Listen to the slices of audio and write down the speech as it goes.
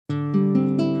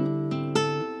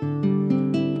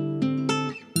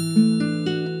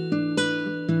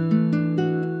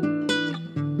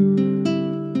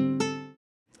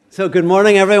So good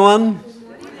morning, everyone.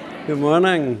 Good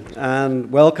morning,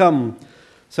 and welcome.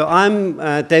 So I'm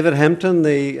David Hempton,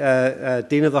 the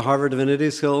Dean of the Harvard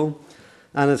Divinity School,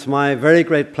 and it's my very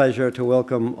great pleasure to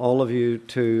welcome all of you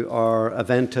to our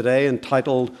event today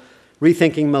entitled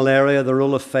Rethinking Malaria, the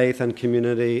Role of Faith and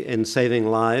Community in Saving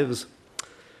Lives.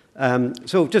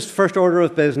 So just first order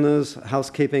of business,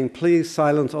 housekeeping, please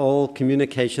silence all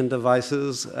communication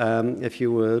devices, if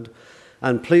you would.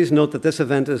 And please note that this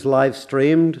event is live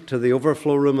streamed to the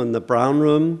overflow room and the brown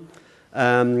room,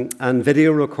 and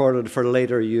video recorded for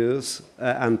later use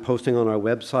and posting on our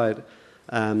website.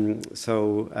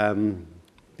 So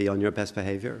be on your best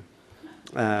behavior.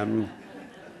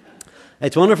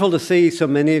 It's wonderful to see so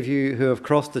many of you who have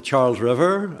crossed the Charles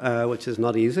River, which is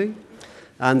not easy,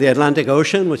 and the Atlantic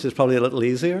Ocean, which is probably a little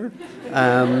easier.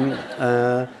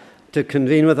 To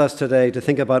convene with us today to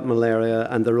think about malaria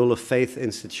and the role of faith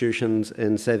institutions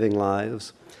in saving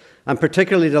lives. I'm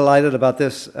particularly delighted about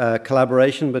this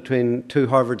collaboration between two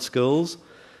Harvard schools,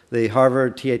 the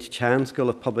Harvard T.H. Chan School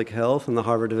of Public Health and the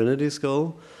Harvard Divinity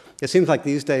School. It seems like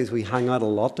these days we hang out a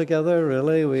lot together,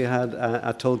 really. We had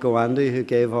Atul Gawande, who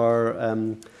gave our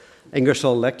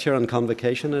Ingersoll lecture on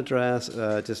convocation address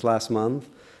just last month.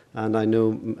 And I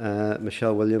know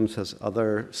Michelle Williams has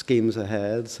other schemes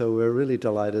ahead, so we're really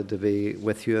delighted to be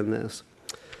with you in this.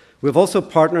 We've also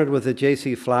partnered with the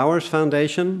J.C. Flowers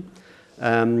Foundation,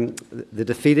 the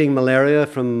Defeating Malaria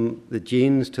from the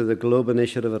Genes to the Globe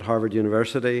initiative at Harvard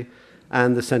University,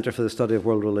 and the Center for the Study of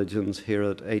World Religions here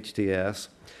at HDS,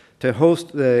 to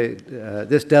host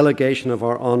this delegation of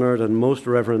our honored and most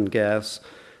reverend guests,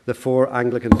 the 4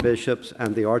 Anglican bishops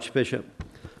and the Archbishop,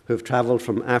 who've traveled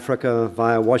from Africa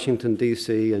via Washington,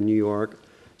 D.C. and New York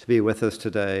to be with us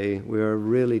today. We are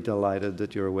really delighted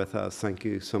that you're with us. Thank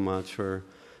you so much for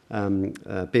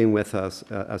being with us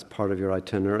as part of your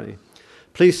itinerary.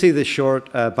 Please see the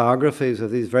short biographies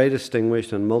of these very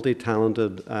distinguished and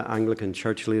multi-talented Anglican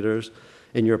church leaders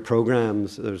in your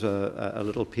programs. There's a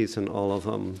little piece in all of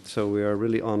them. So we are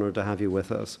really honored to have you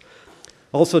with us.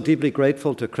 Also deeply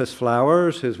grateful to Chris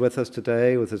Flowers, who's with us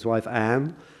today with his wife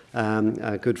Anne,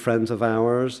 good friends of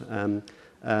ours, and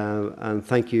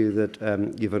thank you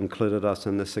that you've included us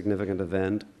in this significant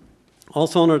event.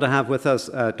 Also honored to have with us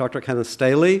Dr. Kenneth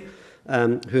Staley,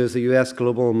 who is the U.S.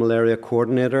 Global Malaria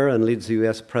Coordinator and leads the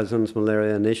U.S. President's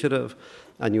Malaria Initiative,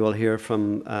 and you will hear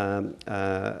from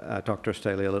Dr.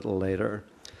 Staley a little later.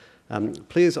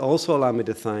 Please also allow me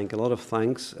to thank, a lot of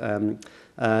thanks,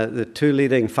 the 2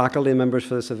 leading faculty members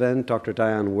for this event, Dr.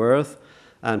 Diane Worth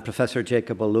and Professor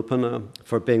Jacob Olupona,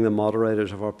 for being the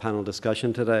moderators of our panel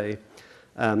discussion today.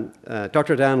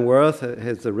 Dr. Dan Worth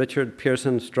is the Richard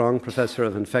Pearson Strong Professor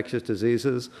of Infectious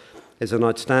Diseases, is an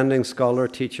outstanding scholar,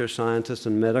 teacher, scientist,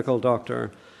 and medical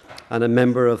doctor, and a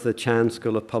member of the Chan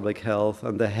School of Public Health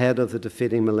and the head of the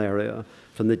Defeating Malaria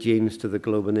from the Genes to the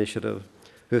Globe initiative,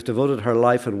 who has devoted her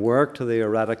life and work to the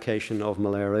eradication of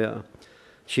malaria.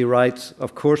 She writes,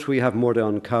 "Of course we have more to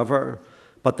uncover,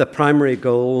 but the primary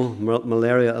goal,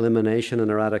 malaria elimination and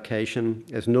eradication,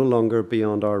 is no longer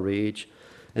beyond our reach.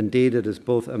 Indeed, it is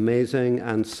both amazing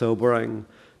and sobering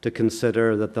to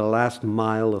consider that the last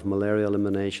mile of malaria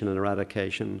elimination and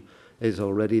eradication is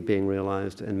already being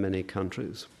realized in many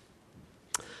countries."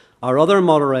 Our other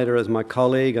moderator is my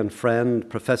colleague and friend,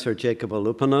 Professor Jacob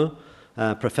Olupona,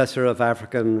 Professor of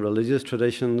African Religious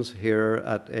Traditions here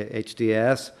at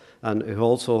HDS, and who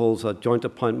also holds a joint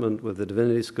appointment with the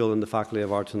Divinity School and the Faculty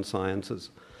of Arts and Sciences.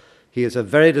 He is a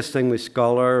very distinguished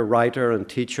scholar, writer, and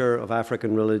teacher of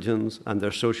African religions and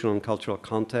their social and cultural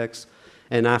contexts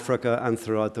in Africa and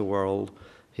throughout the world.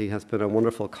 He has been a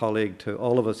wonderful colleague to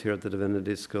all of us here at the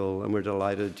Divinity School, and we're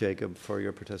delighted, Jacob, for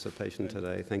your participation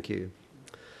today. Thank you.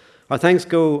 Our thanks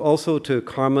go also to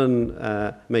Carmen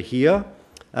Mejia,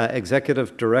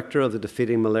 Executive Director of the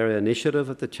Defeating Malaria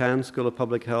Initiative at the Chan School of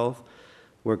Public Health.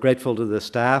 We're grateful to the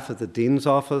staff at the Dean's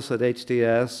Office at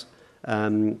HDS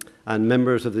and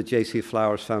members of the J.C.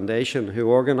 Flowers Foundation who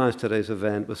organized today's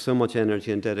event with so much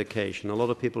energy and dedication. A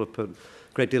lot of people have put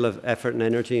a great deal of effort and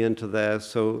energy into this,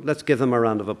 so let's give them a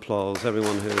round of applause,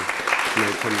 everyone who's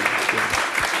made some.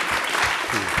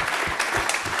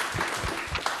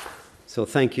 So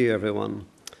thank you, everyone.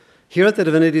 Here at the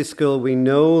Divinity School, we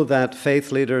know that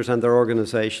faith leaders and their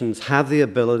organizations have the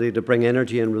ability to bring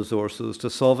energy and resources to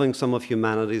solving some of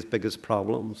humanity's biggest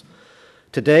problems.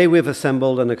 Today, we've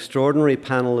assembled an extraordinary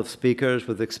panel of speakers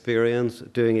with experience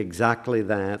doing exactly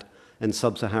that in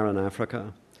sub-Saharan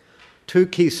Africa. 2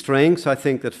 key strengths, I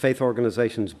think, that faith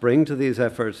organizations bring to these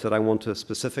efforts that I want to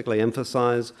specifically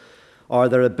emphasize are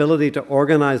their ability to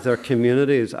organize their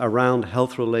communities around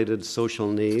health-related social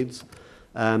needs,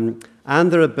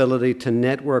 and their ability to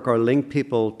network or link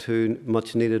people to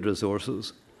much needed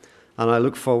resources. And I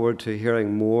look forward to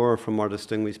hearing more from our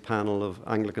distinguished panel of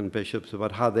Anglican bishops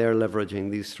about how they're leveraging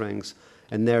these strengths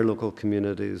in their local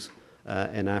communities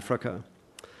in Africa.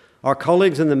 Our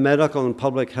colleagues in the medical and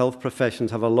public health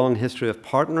professions have a long history of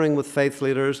partnering with faith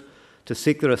leaders to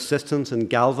seek their assistance in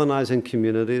galvanizing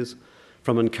communities,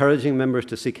 from encouraging members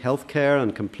to seek health care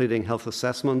and completing health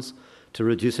assessments, to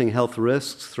reducing health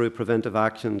risks through preventive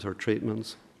actions or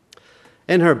treatments.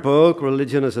 In her book,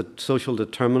 Religion as a Social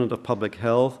Determinant of Public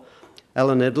Health,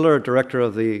 Ellen Idler, director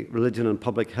of the Religion and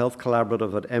Public Health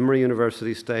Collaborative at Emory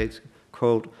University, states,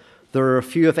 quote, "There are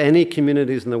few, if any,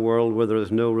 communities in the world where there is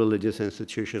no religious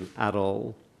institution at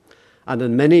all. And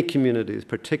in many communities,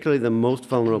 particularly the most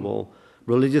vulnerable,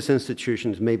 religious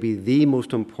institutions may be the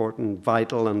most important,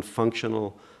 vital, and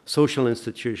functional social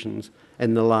institutions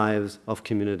in the lives of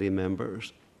community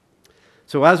members."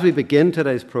 So as we begin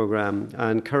today's program,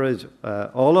 I encourage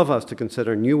all of us to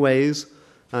consider new ways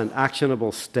and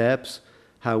actionable steps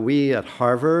how we at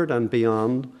Harvard and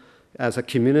beyond, as a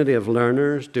community of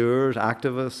learners, doers,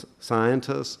 activists,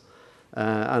 scientists,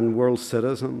 and world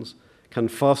citizens, can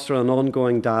foster an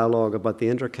ongoing dialogue about the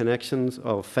interconnections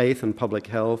of faith and public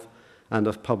health and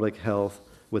of public health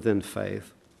within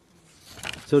faith.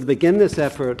 So to begin this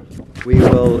effort, we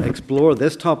will explore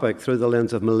this topic through the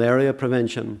lens of malaria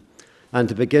prevention. And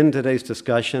to begin today's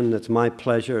discussion, it's my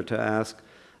pleasure to ask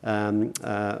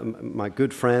my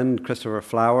good friend, Christopher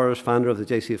Flowers, founder of the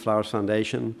J.C. Flowers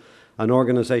Foundation, an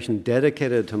organization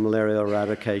dedicated to malaria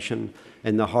eradication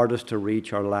in the hardest to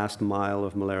reach or last mile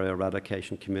of malaria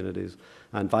eradication communities.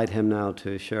 I invite him now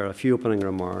to share a few opening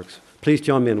remarks. Please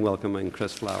join me in welcoming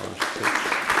Chris Flowers.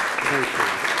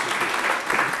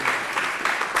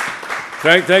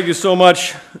 Thank you. Thank you so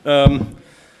much,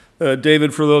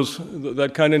 David, for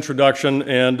that kind introduction.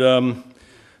 And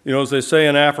you know, as they say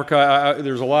in Africa,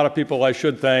 there's a lot of people I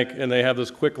should thank, and they have this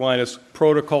quick line: "It's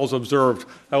protocols observed."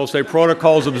 I will say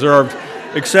protocols observed.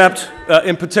 Except,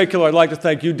 in particular, I'd like to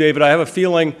thank you, David. I have a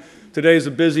feeling today's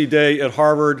a busy day at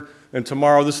Harvard, and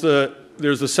tomorrow there's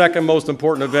the second most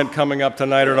important event coming up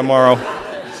tonight or tomorrow.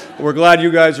 We're glad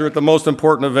you guys are at the most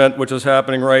important event, which is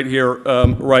happening right here,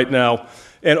 right now.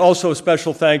 And also a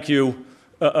special thank you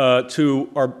to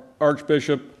our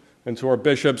Archbishop and to our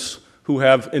bishops, who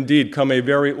have indeed come a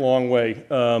very long way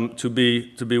to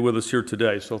be with us here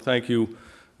today. So thank you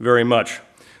very much.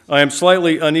 I am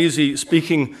slightly uneasy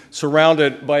speaking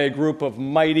surrounded by a group of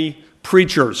mighty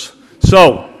preachers.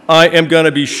 So I am going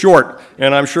to be short,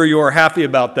 and I'm sure you are happy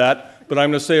about that, but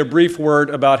I'm going to say a brief word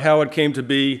about how it came to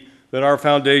be that our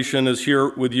foundation is here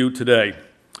with you today.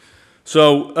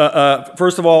 So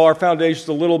first of all, our foundation is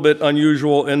a little bit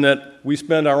unusual in that we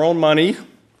spend our own money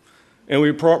and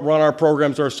we run our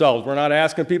programs ourselves. We're not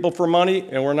asking people for money,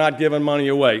 and we're not giving money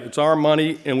away. It's our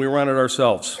money, and we run it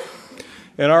ourselves.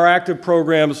 And our active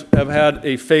programs have had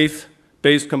a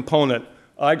faith-based component.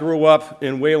 I grew up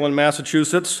in Wayland,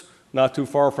 Massachusetts, not too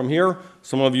far from here.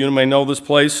 Some of you may know this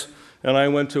place. And I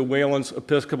went to Wayland's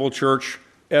Episcopal Church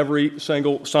every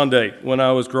single Sunday when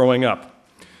I was growing up.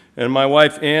 And my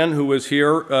wife, Ann, who is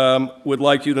here, would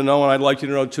like you to know, and I'd like you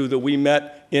to know, too, that we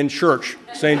met in church,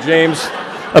 St. James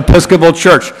Episcopal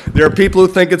Church. There are people who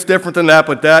think it's different than that,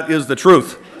 but that is the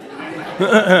truth.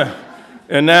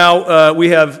 And now we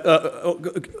have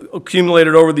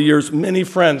accumulated over the years many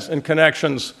friends and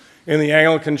connections in the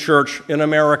Anglican Church, in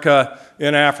America,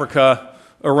 in Africa,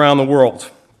 around the world.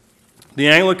 The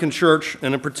Anglican Church,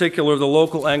 and in particular the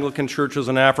local Anglican churches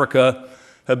in Africa,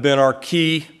 have been our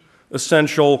key,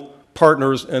 essential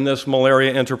partners in this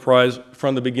malaria enterprise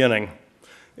from the beginning.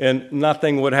 And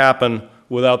nothing would happen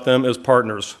without them as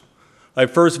partners. I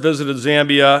first visited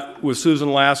Zambia with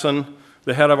Susan Lassen,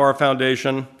 the head of our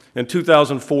foundation, in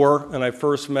 2004, and I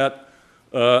first met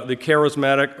the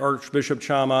charismatic Archbishop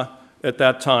Chama at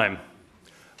that time.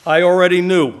 I already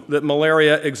knew that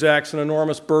malaria exacts an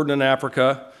enormous burden in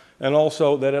Africa, and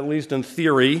also that, at least in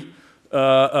theory,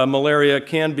 malaria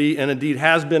can be, and indeed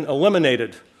has been,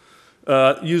 eliminated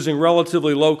using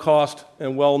relatively low-cost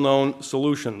and well-known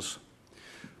solutions.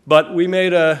 But we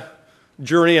made a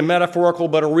journey, a metaphorical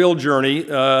but a real journey,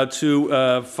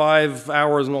 to 5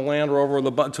 hours in the Land Rover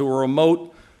to a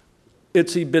remote,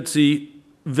 itsy-bitsy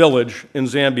village in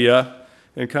Zambia,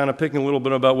 and kind of picking a little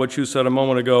bit about what you said a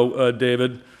moment ago,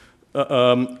 David.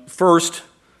 First,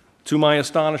 to my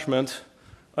astonishment,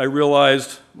 I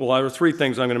realized, well, there were three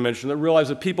things I'm going to mention. I realized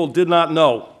that people did not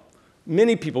know,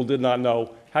 many people did not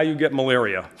know, how you get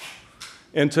malaria.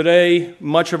 And today,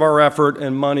 much of our effort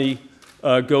and money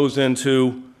goes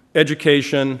into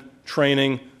education,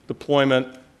 training,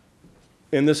 deployment,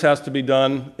 and this has to be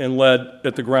done and led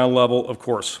at the ground level, of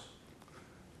course.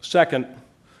 Second,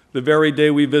 the very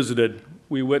day we visited,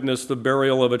 we witnessed the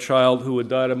burial of a child who had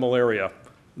died of malaria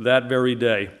that very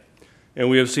day. And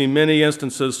we have seen many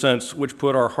instances since which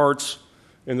put our hearts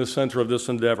in the center of this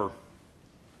endeavor.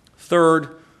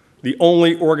 Third, the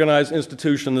only organized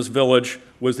institution in this village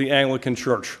was the Anglican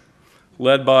Church,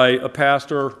 led by a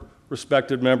pastor,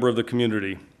 respected member of the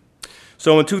community.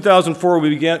 So in 2004,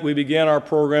 we began our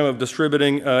program of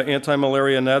distributing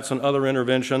anti-malaria nets and other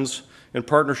interventions in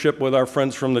partnership with our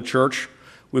friends from the church,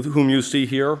 with whom you see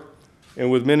here, and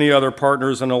with many other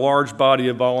partners and a large body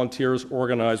of volunteers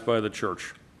organized by the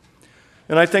church.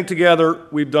 And I think together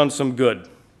we've done some good.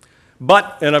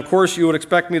 But, and of course you would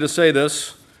expect me to say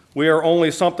this, we are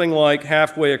only something like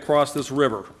halfway across this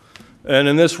river. And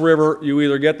in this river, you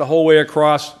either get the whole way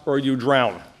across or you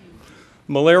drown.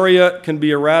 Malaria can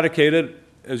be eradicated,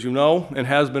 as you know, and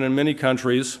has been in many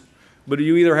countries, but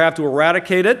you either have to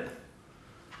eradicate it,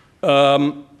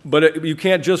 you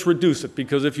can't just reduce it,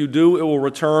 because if you do, it will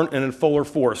return and in fuller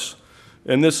force.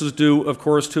 And this is due, of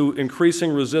course, to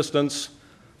increasing resistance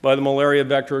by the malaria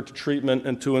vector to treatment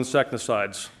and to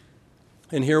insecticides.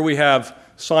 And here we have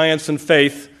science and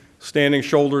faith standing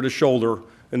shoulder to shoulder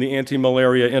in the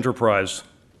anti-malaria enterprise.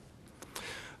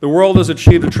 The world has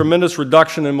achieved a tremendous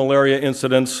reduction in malaria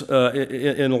incidents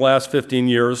in the last 15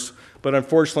 years, but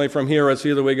unfortunately from here it's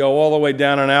either we go all the way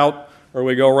down and out or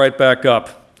we go right back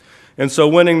up. And so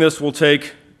winning this will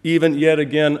take even yet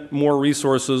again more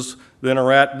resources than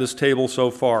are at this table so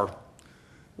far.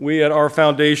 We at our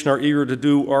foundation are eager to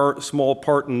do our small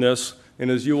part in this,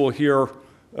 and as you will hear,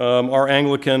 our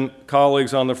Anglican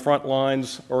colleagues on the front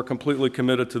lines are completely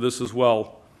committed to this as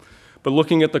well. But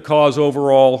looking at the cause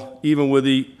overall, even with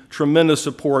the tremendous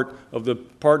support of the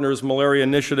Partners Malaria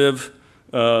Initiative,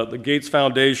 the Gates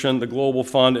Foundation, the Global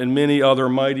Fund, and many other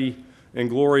mighty and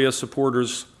glorious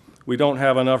supporters, we don't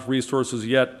have enough resources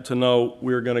yet to know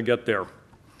we're going to get there.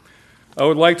 I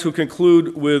would like to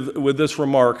conclude with this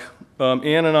remark.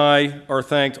 Ann and I are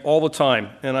thanked all the time,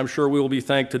 and I'm sure we will be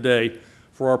thanked today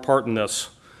for our part in this.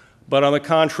 But on the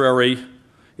contrary,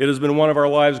 it has been one of our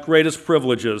lives' greatest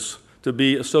privileges to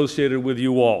be associated with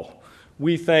you all.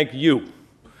 We thank you.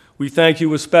 We thank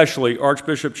you especially,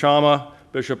 Archbishop Chama,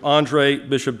 Bishop Andre,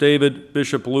 Bishop David,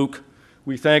 Bishop Luke.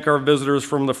 We thank our visitors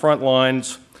from the front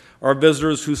lines, our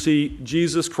visitors who see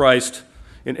Jesus Christ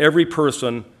in every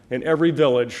person, in every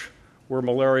village where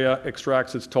malaria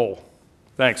extracts its toll.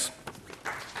 Thanks.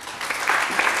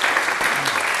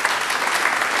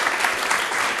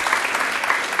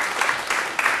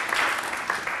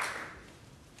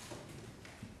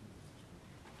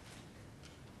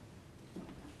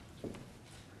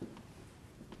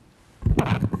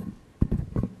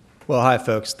 Well, hi,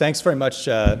 folks. Thanks very much,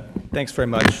 JC,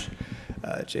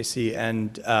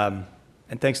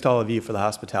 and thanks to all of you for the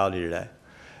hospitality today.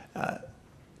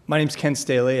 My name's Ken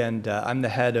Staley, and I'm the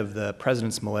head of the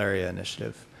President's Malaria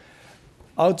Initiative.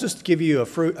 I'll just give you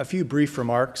a few brief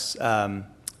remarks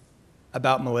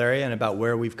about malaria and about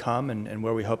where we've come and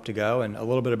where we hope to go, and a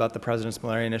little bit about the President's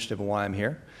Malaria Initiative and why I'm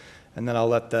here. And then I'll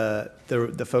let the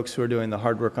folks who are doing the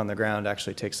hard work on the ground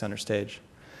actually take center stage.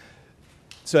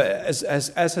 So as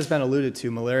has been alluded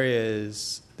to, malaria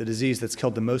is the disease that's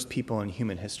killed the most people in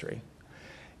human history.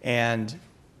 And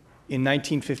in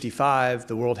 1955,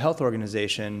 the World Health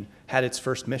Organization had its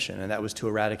first mission, and that was to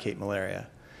eradicate malaria.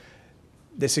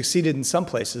 They succeeded in some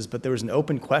places, but there was an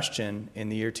open question in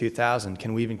the year 2000,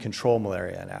 can we even control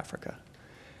malaria in Africa?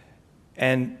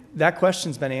 And that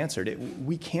question's been answered.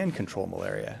 We can control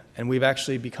malaria, and we've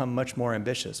actually become much more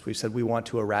ambitious. We've said we want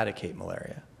to eradicate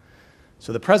malaria.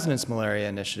 So the President's Malaria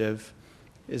Initiative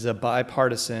is a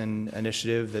bipartisan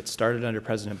initiative that started under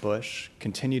President Bush,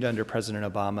 continued under President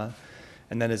Obama,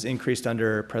 and then has increased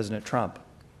under President Trump.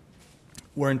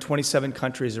 We're in 27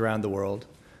 countries around the world,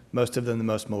 most of them the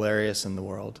most malarious in the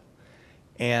world.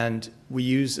 And we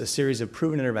use a series of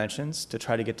proven interventions to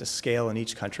try to get to scale in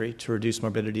each country to reduce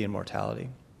morbidity and mortality.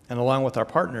 And along with our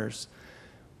partners,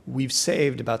 we've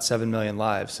saved about 7 million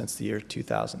lives since the year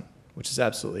 2000, which is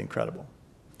absolutely incredible.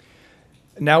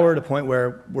 Now we're at a point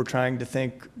where we're trying to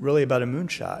think really about a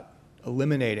moonshot,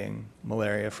 eliminating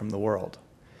malaria from the world.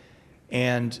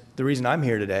 And the reason I'm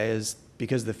here today is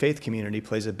because the faith community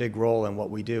plays a big role in what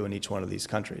we do in each one of these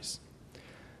countries.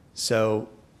 So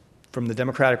from the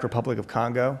Democratic Republic of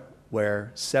Congo,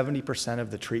 where 70%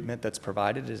 of the treatment that's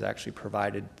provided is actually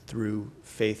provided through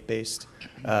faith-based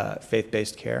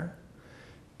care,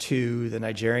 to the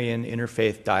Nigerian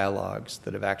interfaith dialogues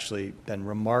that have actually been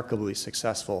remarkably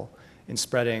successful in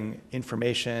spreading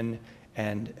information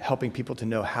and helping people to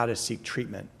know how to seek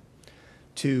treatment,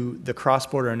 to the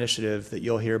cross-border initiative that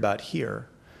you'll hear about here,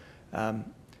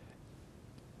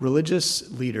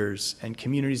 religious leaders and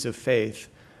communities of faith,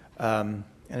 and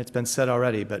it's been said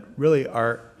already, but really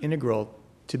are integral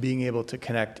to being able to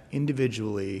connect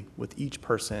individually with each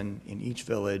person in each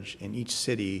village, in each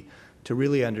city, to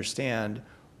really understand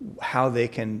how they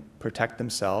can protect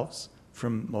themselves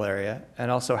from malaria,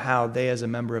 and also how they, as a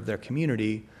member of their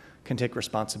community, can take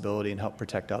responsibility and help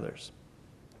protect others.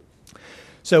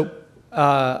 So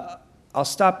I'll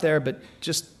stop there, but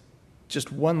just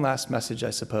one last message,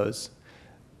 I suppose.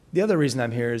 The other reason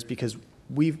I'm here is because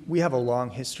we have a long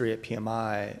history at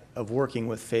PMI of working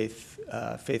with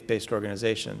faith-based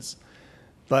organizations.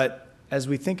 But as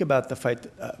we think about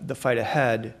the fight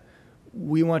ahead,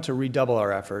 we want to redouble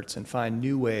our efforts and find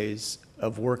new ways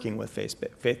of working with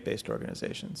faith-based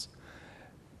organizations,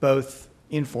 both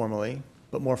informally,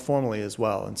 but more formally as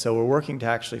well. And so we're working to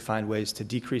actually find ways to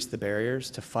decrease the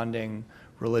barriers to funding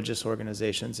religious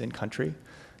organizations in country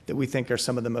that we think are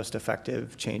some of the most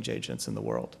effective change agents in the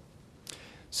world.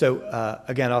 So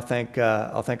again, I'll thank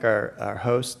our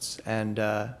hosts, and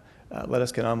let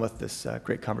us get on with this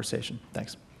great conversation.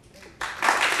 Thanks.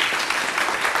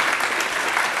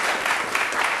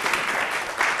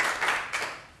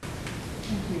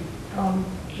 Thank you.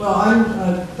 Well, I'm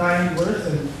Diane Worth,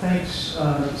 and thanks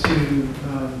to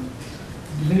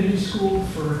Divinity School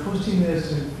for hosting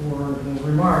this and for the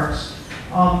remarks.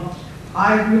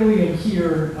 I really am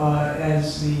here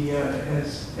as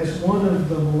one of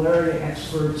the malaria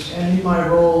experts, and in my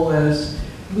role as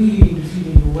leading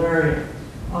Defeating Malaria,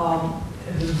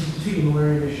 the Defeating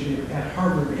Malaria Initiative at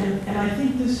Harvard. And I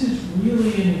think this is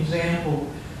really an example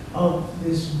of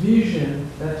this vision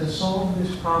that to solve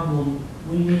this problem,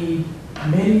 we need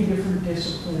many different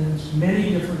disciplines,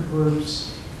 many different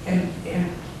groups,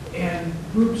 and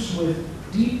groups with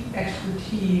deep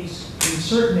expertise in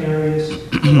certain areas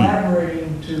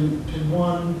collaborating to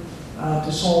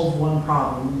solve one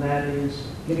problem, that is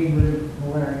getting rid of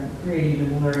malaria, creating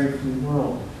a malaria-free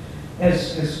world.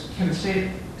 As Ken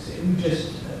Staley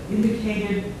just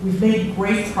indicated, we've made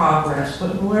great progress,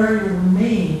 but malaria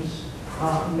remains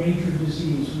a major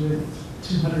disease with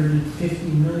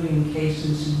 250 million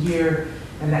cases a year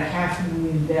and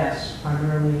 500,000 deaths,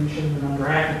 primarily in children under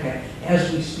Africa,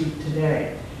 as we speak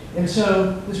today. And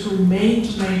so this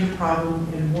remains a major problem,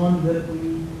 and one that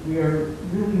we are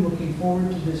really looking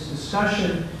forward to this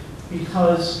discussion,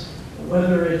 because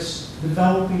whether it's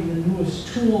developing the newest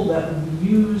tool that will be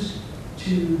used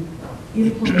to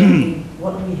implementing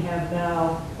what we have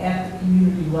now at the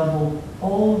community level,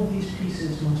 all of these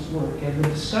pieces must work. And the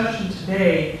discussion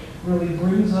today really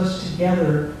brings us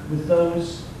together with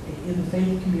those in the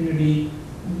faith community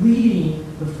leading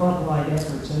the frontline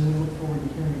efforts, and we look forward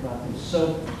to hearing about this.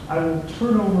 So I will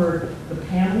turn over the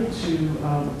panel to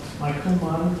my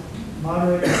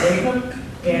co-moderator, Jacob,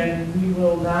 and we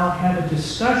will now have a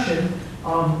discussion,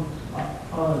 a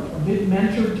bit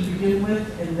mentored to begin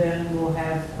with, and then we'll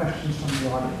have questions from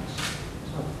the audience.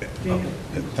 So, Jacob.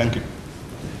 Thank you.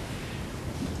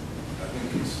 I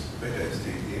think it's better I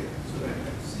stay here so that I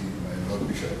can see my Lord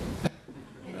Bishop.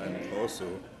 And also,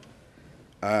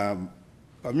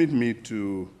 permit me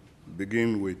to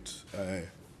begin with a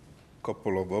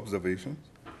couple of observations.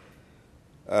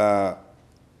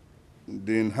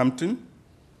 Dean Hampton,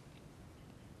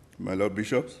 my Lord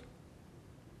Bishops,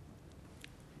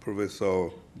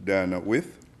 Professor Diana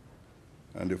Wyeth,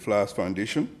 and the Flowers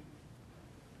Foundation,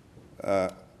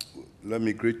 let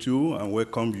me greet you and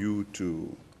welcome you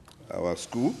to our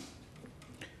school.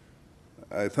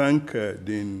 I thank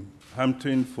Dean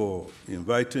Hampton for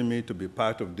inviting me to be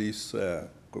part of this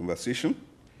conversation.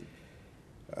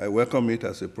 I welcome it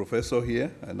as a professor here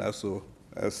and also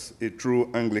as a true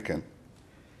Anglican.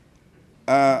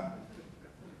 I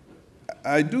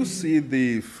do see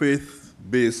the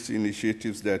faith-based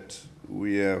initiatives that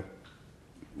we are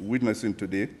witnessing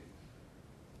today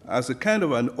as a kind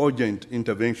of an urgent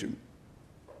intervention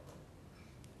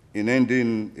in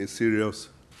ending a serious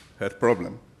health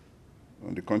problem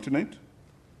on the continent.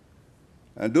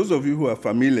 And those of you who are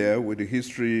familiar with the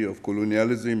history of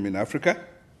colonialism in Africa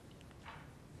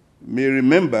may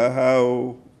remember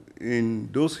how in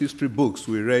those history books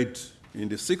we read in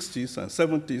the 60s and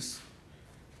 70s,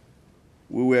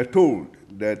 we were told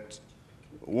that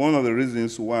one of the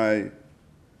reasons why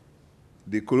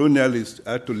the colonialists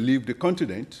had to leave the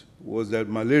continent was that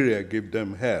malaria gave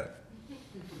them hell.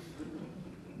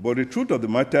 But the truth of the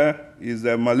matter is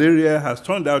that malaria has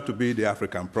turned out to be the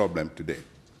African problem today.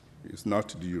 It's not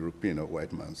the European or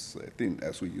white man's thing,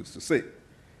 as we used to say.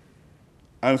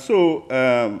 And so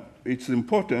it's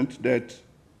important that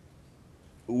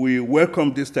we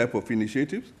welcome this type of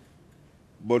initiatives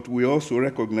but we also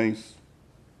recognize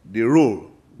the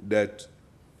role that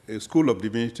a School of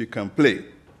Divinity can play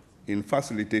in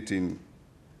facilitating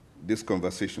this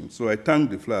conversation. So I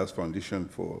thank the Flowers Foundation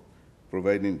for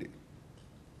providing it.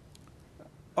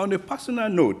 On a personal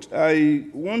note, I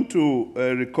want to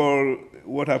recall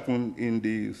what happened in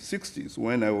the 60s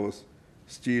when I was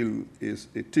still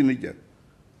a teenager,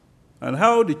 and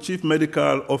how the chief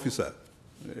medical officer,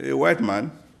 a white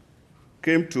man,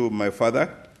 came to my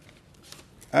father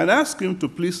and asked him to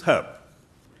please help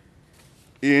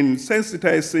in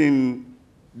sensitizing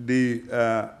the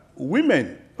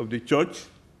women of the church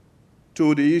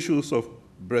to the issues of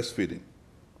breastfeeding.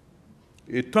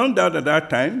 It turned out at that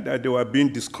time that they were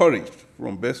being discouraged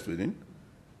from breastfeeding.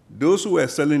 Those who were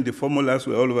selling the formulas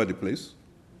were all over the place.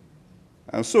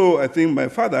 And so I think my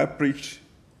father preached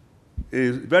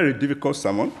a very difficult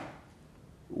sermon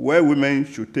where women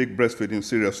should take breastfeeding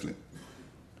seriously.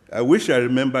 I wish I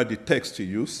remembered the text he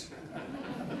used.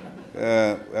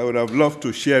 I would have loved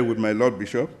to share with my Lord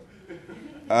Bishop.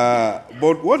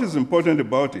 But what is important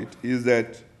about it is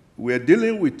that we are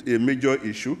dealing with a major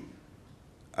issue,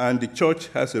 and the church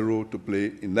has a role to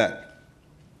play in that.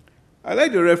 I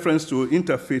like the reference to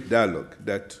interfaith dialogue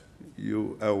that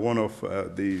you, one of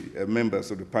the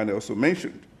members of the panel, also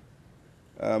mentioned.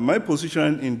 My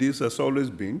position in this has always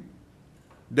been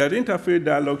that interfaith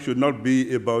dialogue should not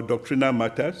be about doctrinal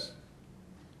matters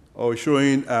or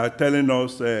telling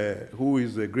us who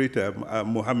is the greater,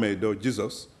 Muhammad or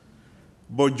Jesus,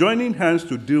 but joining hands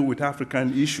to deal with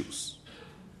African issues,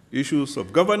 issues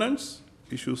of governance,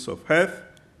 issues of health,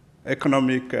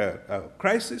 economic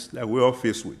crisis that we all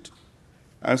face with.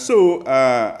 And so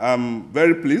I'm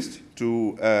very pleased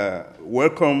to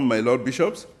welcome my Lord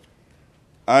Bishops.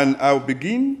 And I'll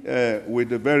begin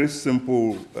with a very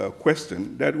simple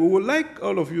question that we would like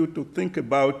all of you to think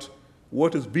about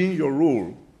what has been your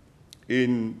role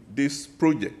in this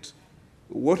project.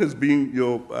 What has been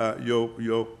your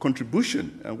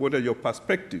contribution, and what are your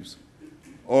perspectives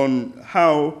on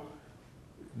how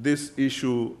this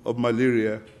issue of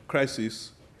malaria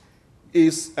crisis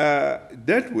is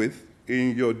dealt with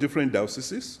in your different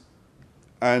dioceses,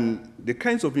 and the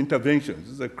kinds of interventions,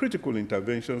 these are critical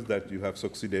interventions that you have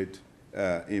succeeded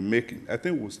in making. I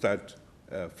think we'll start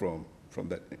from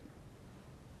that thing.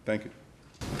 Thank you.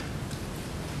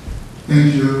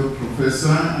 Thank you, Professor,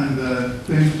 and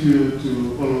thank you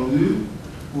to all of you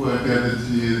who are gathered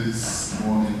here this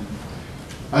morning.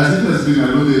 As it has been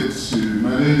alluded to,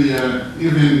 malaria,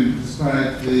 even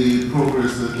despite the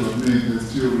progress that we have made, has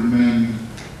still remained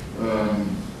a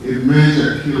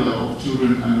major killer of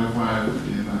children under 5 in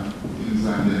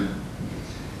Zambia.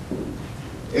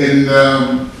 And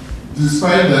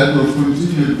despite that, we've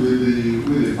continued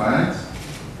with the fight,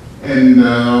 and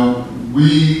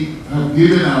we have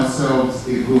given ourselves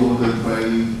a goal that by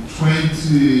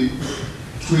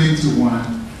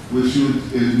 2021 we should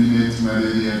eliminate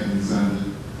malaria in Zambia.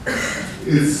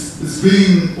 It's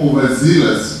being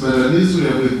overzealous, but at least we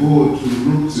have a goal to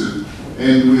look to,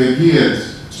 and we are geared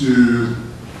to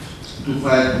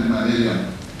fight the malaria.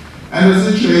 And as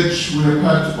a church, we are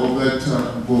part of that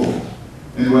goal.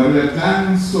 And what we have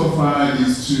done so far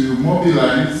is to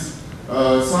mobilize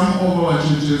some of our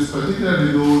churches,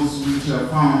 particularly those which are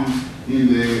found in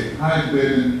the high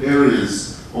burden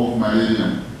areas of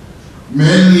malaria.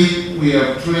 Mainly, we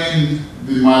have trained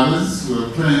the mothers, we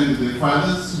have trained the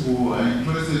fathers who are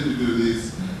interested to do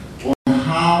this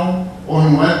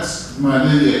on what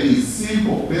malaria is,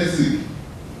 simple, basic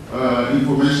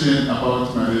information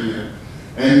about malaria.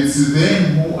 And it's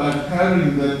them who are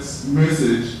carrying that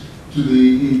message to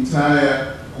the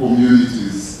entire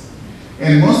communities.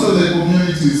 And most of the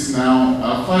communities now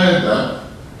are fired up,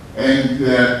 and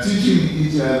they are teaching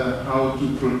each other how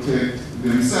to protect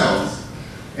themselves.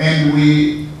 And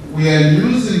we are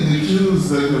using the tools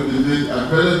that have been made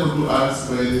available to us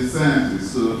by the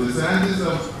scientists. So the scientists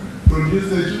have produced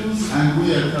the tools, and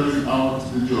we are carrying out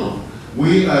the job.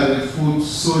 We are the foot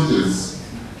soldiers.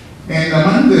 And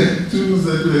among the tools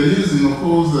that we are using, of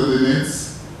course, are the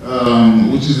nets,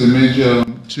 which is a major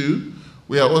tool.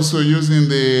 We are also using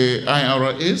the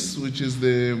IRS, which is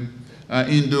the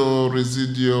indoor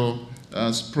residual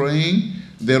spraying.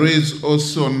 There is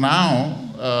also now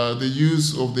the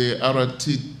use of the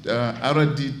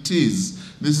RDTs.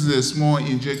 This is a small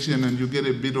injection, and you get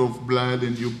a bit of blood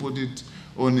and you put it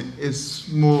on a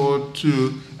small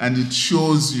tool, and it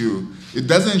shows you. It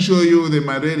doesn't show you the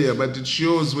malaria, but it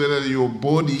shows whether your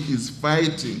body is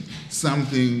fighting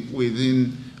something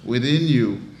within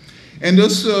you. And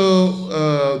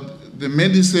also the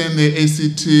medicine, the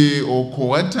ACT or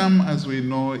Coatam, as we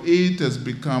know it, has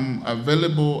become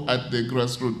available at the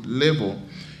grassroots level.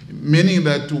 meaning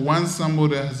that once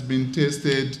somebody has been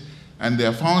tested and they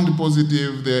are found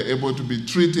positive, they are able to be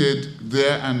treated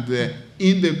there and there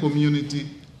in the community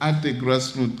at the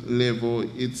grassroots level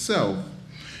itself.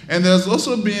 And there's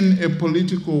also been a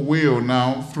political will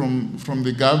now from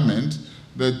the government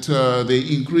that they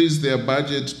increase their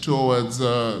budget towards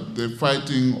the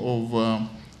fighting of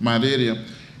malaria.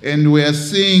 And we are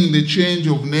seeing the change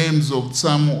of names of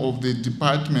some of the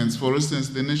departments. For instance,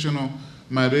 the National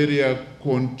Malaria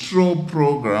Control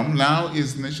Program now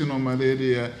is National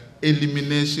Malaria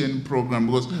Elimination Program,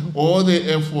 because all the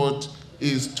effort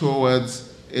is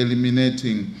towards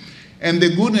eliminating. And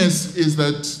the goodness is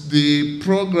that the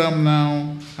program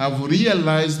now have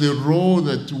realized the role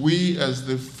that we as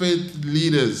the faith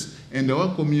leaders and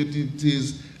our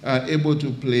communities are able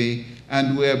to play,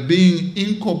 and we are being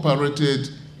incorporated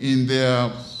in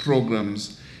their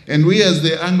programs. And we as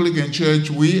the Anglican Church,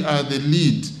 we are the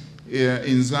lead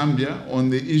in Zambia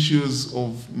on the issues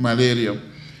of malaria.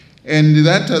 And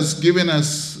that has given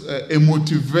us a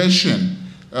motivation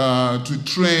to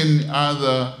train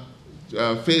other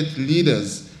faith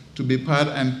leaders to be part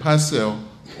and parcel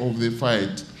of the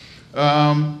fight.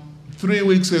 3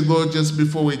 weeks ago, just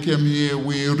before we came here,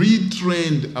 we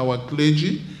retrained our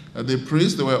clergy, the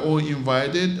priests. They were all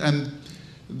invited, and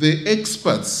the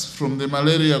experts from the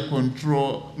malaria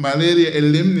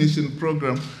elimination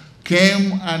program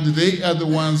came, and they are the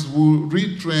ones who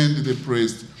retrained the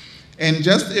priests. And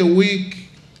just a week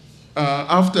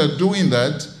after doing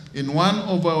that, in one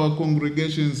of our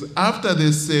congregations, after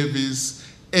the service,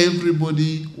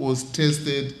 everybody was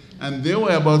tested, and there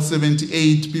were about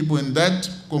 78 people in that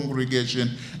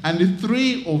congregation, and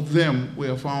 3 of them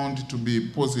were found to be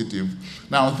positive.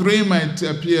 Now, 3 might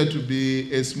appear to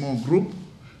be a small group,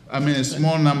 a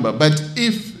small number, but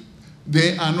if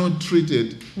they are not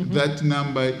treated, that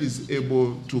number is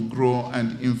able to grow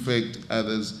and infect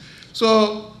others.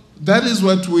 So that is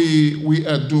what we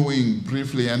are doing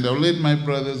briefly, and I'll let my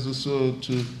brothers also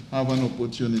to have an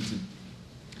opportunity.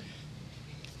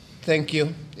 Thank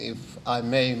you, if I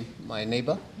may, my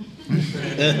neighbor.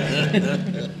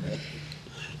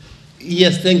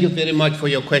 Yes, thank you very much for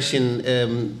your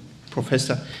question,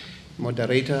 Professor,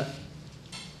 Moderator.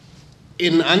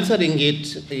 In answering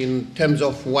it in terms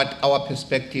of what our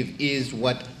perspective is,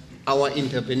 what our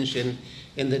intervention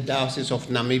in the Diocese of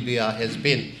Namibia has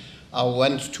been, I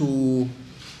want to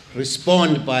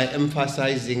respond by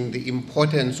emphasizing the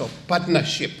importance of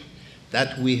partnership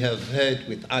that we have heard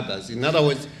with others. In other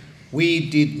words, we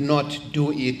did not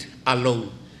do it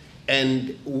alone,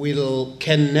 and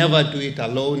can never do it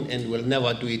alone, and will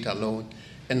never do it alone,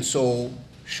 and so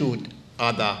should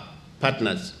other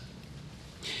partners.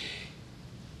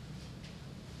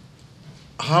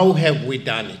 How have we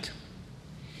done it?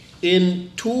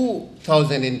 In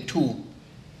 2002,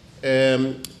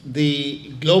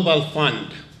 the Global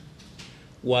Fund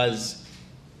was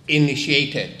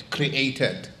initiated,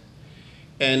 created,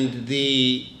 and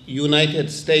the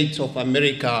United States of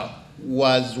America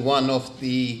was one of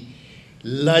the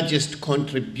largest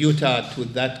contributor to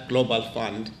that Global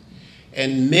Fund,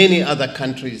 and many other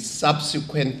countries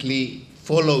subsequently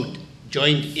followed,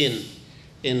 joined in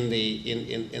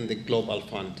the Global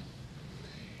Fund.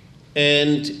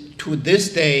 And to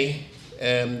this day,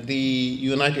 the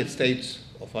United States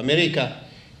of America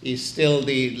is still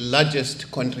the largest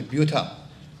contributor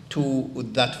to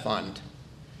that fund.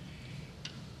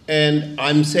 And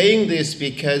I'm saying this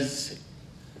because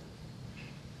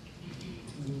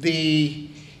there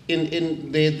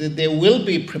will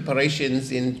be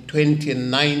preparations in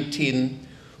 2019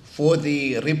 for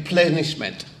the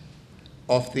replenishment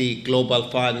of the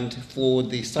Global Fund for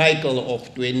the cycle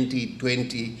of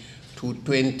 2020 to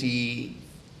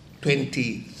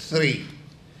 2023.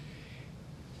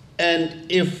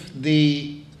 And if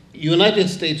the United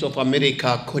States of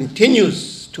America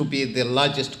continues to be the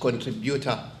largest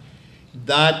contributor,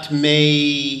 that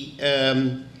may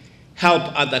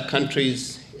help other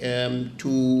countries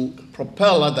to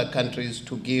propel other countries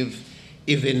to give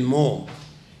even more,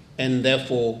 and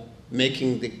therefore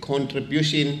making the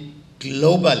contribution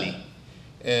globally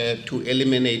to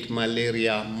eliminate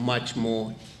malaria much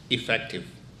more effective.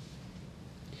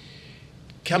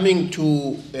 Coming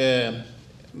to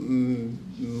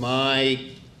my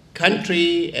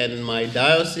country and my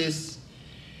diocese,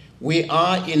 we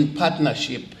are in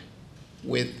partnership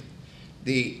with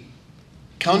the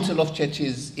Council of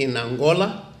Churches in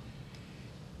Angola,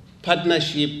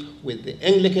 partnership with the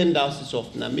Anglican Diocese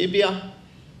of Namibia,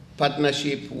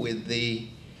 partnership with the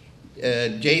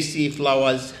J.C.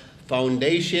 Flowers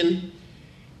Foundation,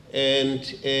 and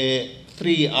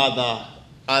 3 other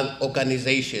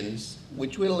organizations,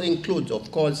 which will include,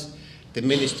 of course, the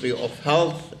Ministry of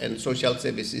Health and Social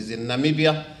Services in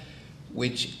Namibia,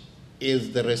 which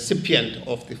is the recipient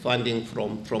of the funding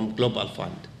from Global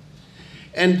Fund.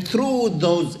 And through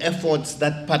those efforts,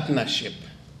 that partnership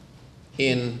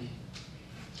in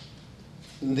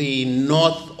the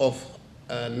north of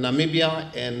Namibia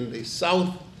and the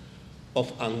south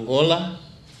of Angola,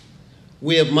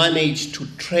 we have managed to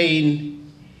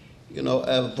train,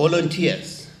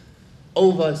 volunteers,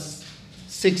 over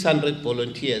 600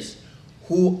 volunteers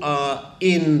who are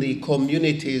in the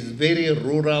communities, very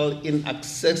rural,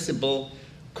 inaccessible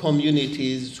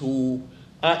communities, who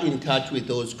are in touch with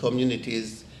those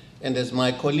communities. And as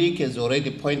my colleague has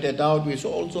already pointed out, we've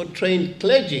also trained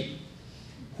clergy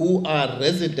who are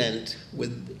resident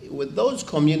with those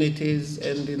communities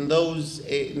and in those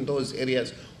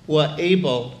areas, who are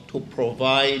able to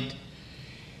provide,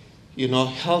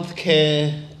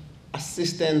 healthcare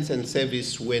assistance and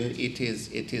service when it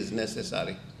is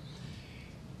necessary.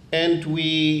 And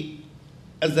we,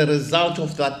 as a result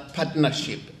of that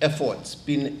partnership efforts,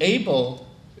 been able,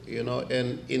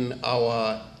 in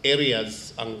our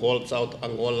areas, Angola, South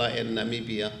Angola and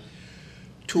Namibia,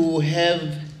 to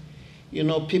have,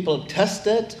 people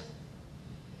tested,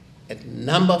 a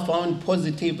number found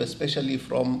positive, especially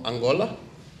from Angola,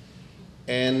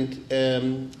 and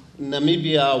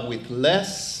Namibia with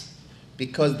less,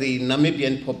 because the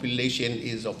Namibian population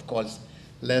is, of course,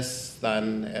 less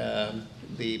than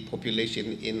the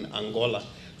population in Angola.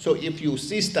 So if you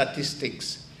see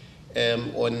statistics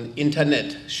on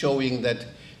internet showing that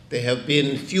there have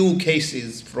been few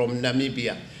cases from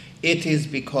Namibia, it is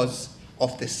because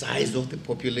of the size of the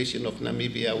population of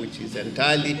Namibia, which is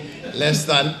entirely less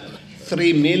than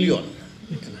 3 million.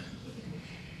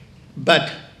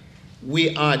 But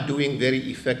we are doing very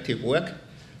effective work.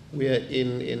 We are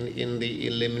in the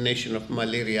elimination of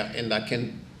malaria, and I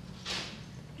can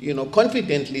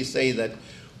confidently say that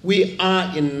we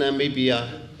are in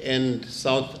Namibia and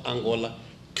South Angola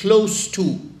close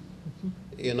to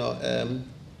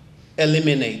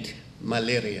eliminate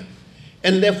malaria.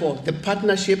 And therefore, the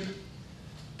partnership,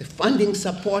 the funding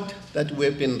support that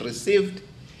we've been received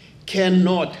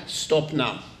cannot stop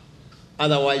now.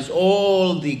 Otherwise,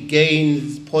 all the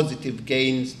gains, positive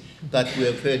gains that we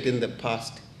have heard in the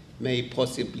past may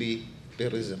possibly be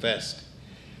reversed.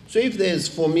 So if there's,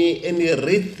 for me, any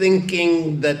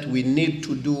rethinking that we need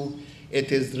to do,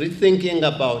 it is rethinking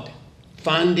about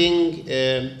funding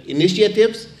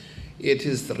initiatives. It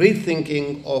is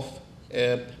rethinking of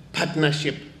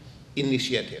partnership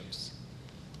initiatives.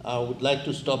 I would like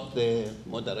to stop the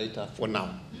moderator for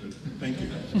now. Thank you.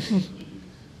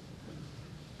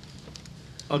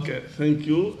 Okay, thank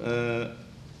you.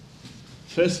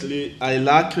 Firstly, I'd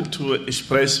like to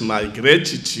express my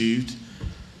gratitude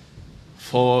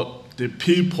for the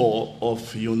people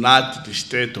of United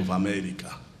States of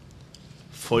America,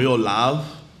 for your love,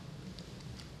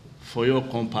 for your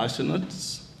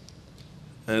compassionate,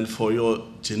 and for your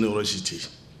generosity.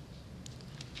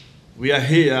 We are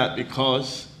here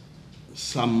because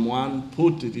someone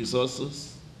put the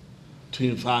resources to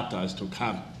invite us to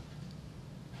come.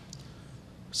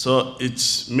 So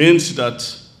it means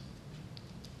that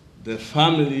the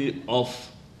family of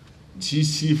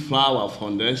GC Flower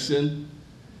Foundation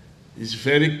is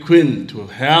very keen to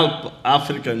help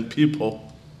African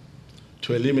people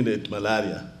to eliminate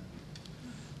malaria.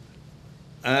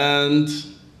 And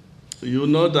you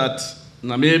know that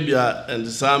Namibia and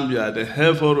Zambia, they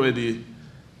have already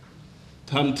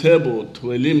timetable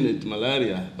to eliminate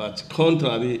malaria, but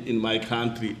contrary in my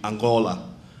country, Angola,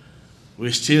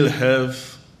 we still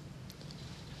have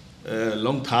a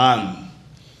long time,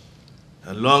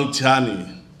 a long journey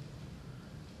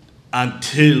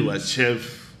until we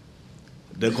achieve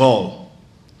the goal.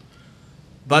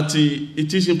 But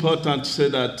it is important to say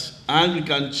that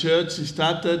Anglican Church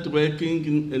started working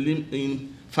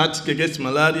in fighting against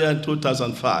malaria in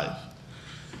 2005.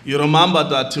 You remember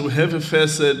that we have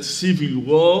faced civil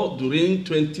war during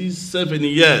 27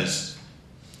 years.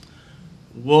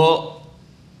 War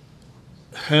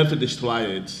have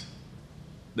destroyed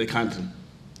the country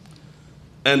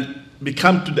and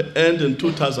become to the end in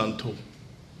 2002.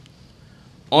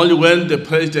 Only when the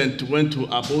president went to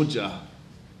Abuja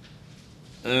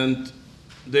and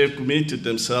they committed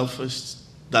themselves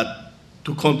that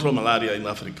to control malaria in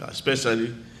Africa,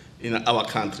 especially in our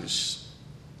countries.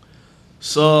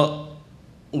 So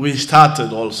we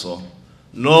started also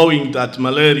knowing that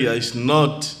malaria is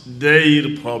not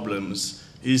their problems,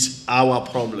 it's our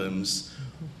problems.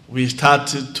 We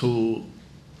started to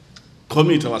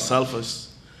commit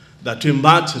ourselves that we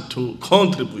must to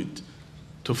contribute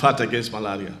to fight against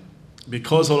malaria,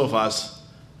 because all of us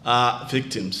are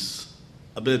victims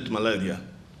about malaria.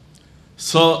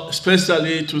 So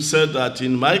especially to say that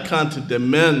in my country, the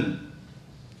main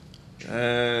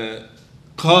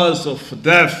cause of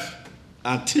death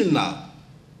until now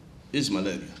is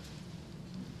malaria.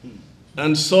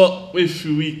 And so if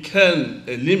we can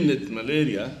eliminate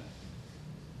malaria,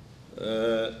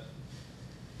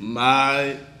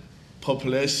 my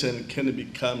population can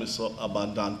become so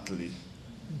abundantly,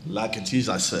 like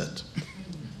Jesus said.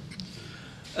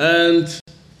 And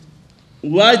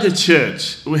why the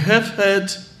church? We have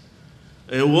had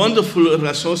a wonderful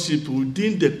relationship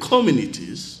within the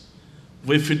communities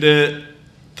with the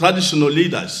traditional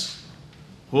leaders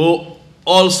who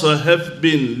also have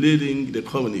been leading the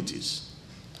communities.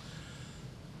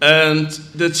 And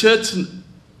the church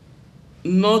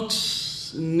not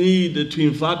need to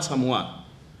invite someone.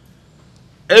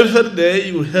 Every day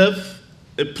you have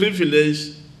a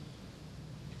privilege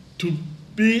to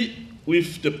be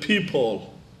with the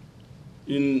people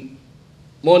in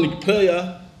morning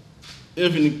prayer,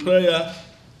 evening prayer,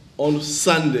 on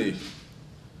Sunday.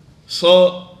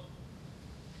 So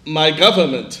my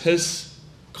government has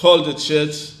called the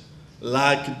church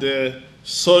like the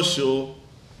social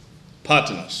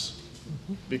partners,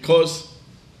 because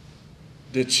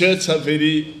the church are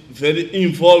very, very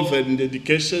involved in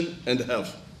education and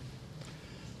health.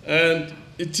 And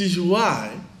it is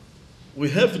why we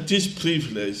have this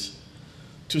privilege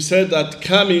to say that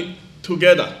coming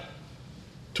together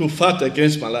to fight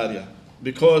against malaria,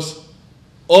 because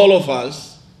all of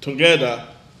us together,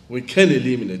 we can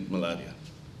eliminate malaria.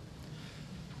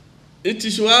 It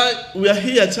is why we are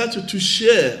here to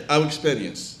share our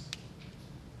experience.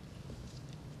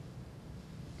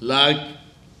 Like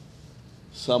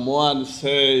someone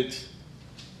said,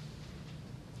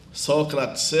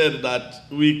 Socrates said that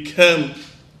we can,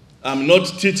 I'm not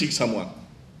teaching someone.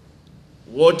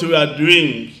 What we are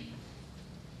doing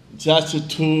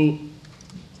just to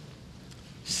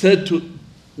say to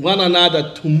one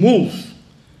another to move,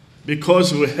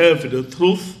 because we have the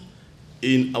truth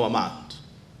in our mind.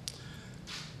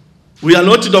 We are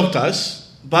not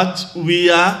doctors, but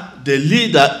we are the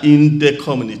leader in the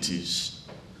communities,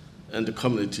 and the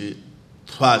community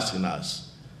trusts in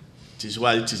us. It is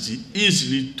why it is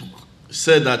easy to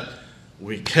say that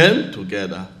we can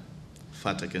together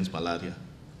fight against malaria.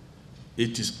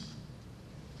 It is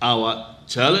our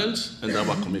challenge and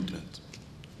our commitment.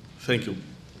 Thank you.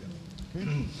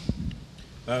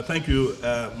 Thank you,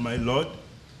 my Lord.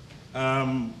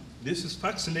 This is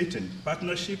fascinating.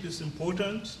 Partnership is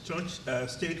important.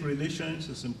 Church-state relations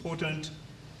is important.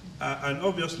 And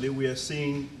obviously, we are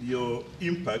seeing your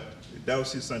impact, the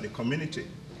diocese and the community.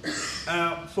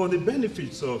 For the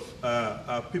benefits of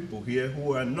our people here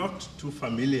who are not too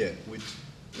familiar with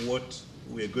what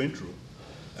we are going through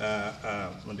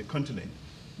on the continent,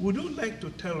 would you like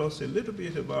to tell us a little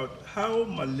bit about how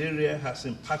malaria has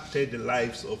impacted the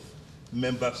lives of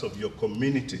members of your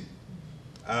community?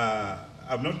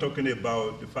 I'm not talking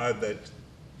about the fact that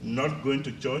not going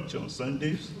to church on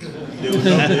Sundays, they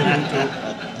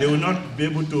will not be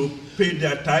able to pay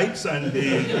their tithes and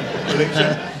the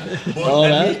collection.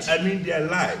 But I mean their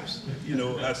lives, you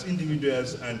know, as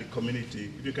individuals and the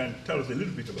community. If you can tell us a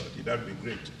little bit about it, that would be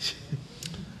great.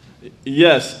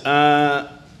 Yes,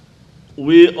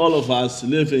 we, all of us,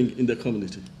 living in the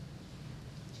community.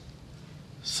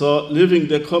 So living in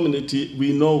the community,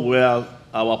 we know well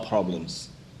our problems.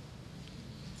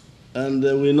 And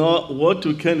we know what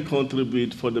we can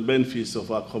contribute for the benefits of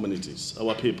our communities,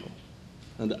 our people,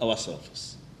 and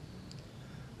ourselves.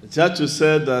 Just to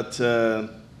say that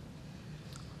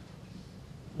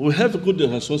we have a good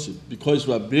relationship because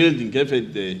we are building every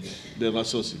day the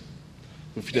relationship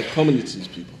with the communities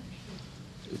people.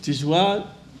 It is why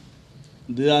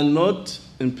they are not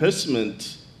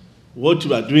investment what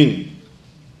we are doing.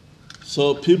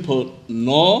 So people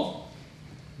know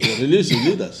the religious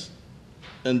leaders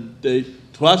and they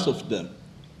trust of them.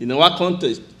 In our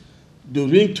context,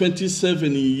 during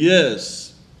 27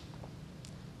 years,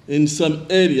 in some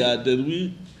area that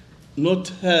we not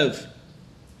have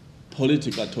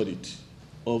political authority,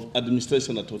 of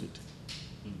administration authority.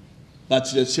 But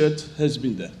the church has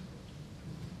been there,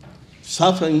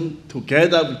 suffering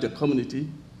together with the community,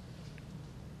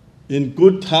 in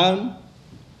good time,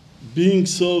 being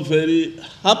so very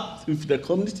happy with the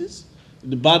communities,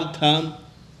 in the bad time,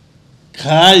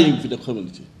 crying with the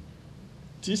community.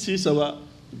 This is our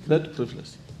great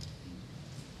privilege.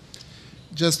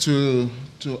 Just to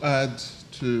add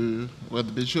to what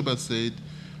the Bishop has said,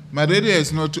 malaria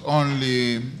is not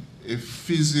only a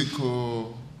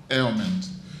physical ailment,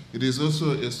 it is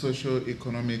also a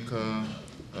socio-economic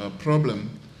problem.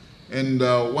 And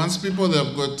once people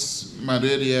have got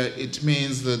malaria, it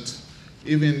means that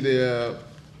even their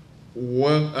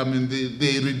work,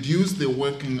 they reduce their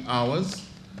working hours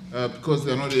because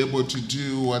they're not able to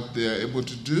do what they're able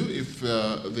to do if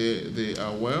they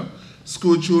are well.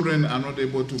 School children are not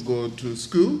able to go to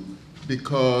school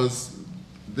because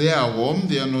they are home,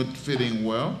 they are not feeling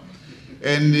well.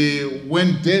 And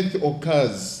when death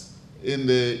occurs in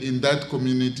that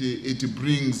community, it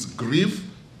brings grief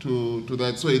to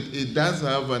that. So it does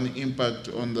have an impact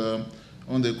on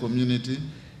the community.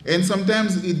 And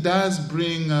sometimes it does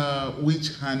bring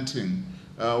witch hunting.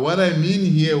 What I mean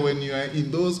here, when you are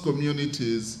in those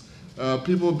communities,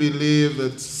 people believe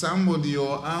that somebody,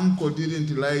 your uncle,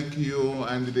 didn't like you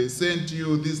and they sent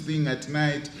you this thing at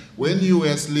night when you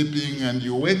were sleeping, and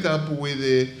you wake up with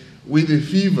a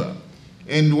fever.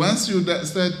 And once you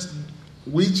start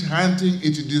witch hunting,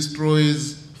 it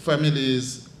destroys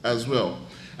families as well.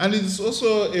 And it's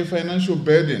also a financial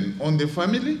burden on the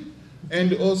family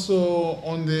and also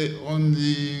on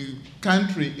the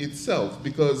country itself,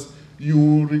 because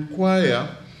you require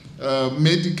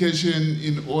medication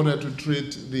in order to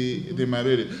treat the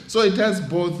malaria. So it has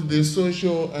both the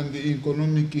social and the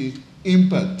economic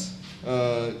impact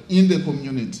in the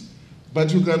community.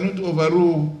 But you cannot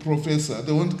overrule Professor.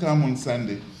 They won't come on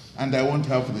Sunday, and I won't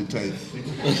have the tithe.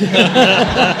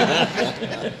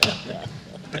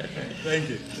 Thank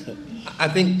you. I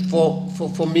think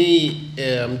for me,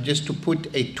 just to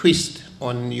put a twist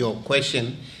on your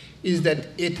question, is that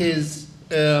it is,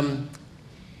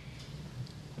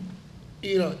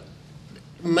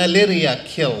 malaria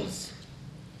kills.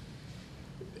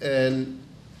 And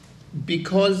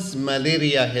because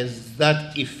malaria has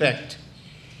that effect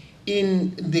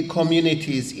in the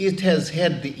communities, it has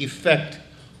had the effect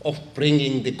of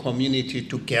bringing the community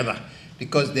together,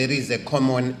 because there is a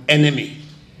common enemy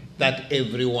that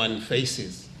everyone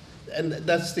faces. And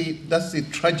that's the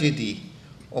tragedy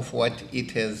of what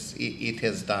it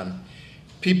has done.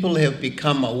 People have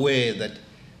become aware that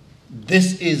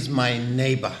this is my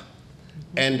neighbor.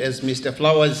 And as Mr.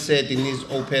 Flowers said in his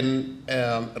open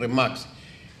remarks,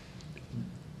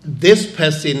 this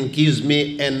person gives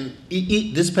me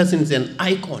this person is an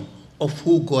icon of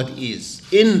who God is.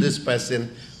 In this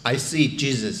person, I see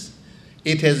Jesus.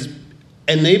 It has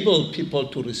enabled people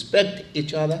to respect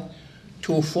each other,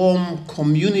 to form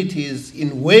communities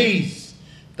in ways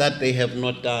that they have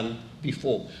not done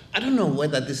before. I don't know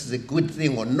whether this is a good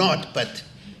thing or not, but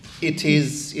it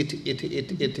is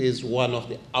one of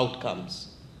the outcomes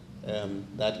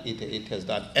that it has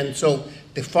done. And so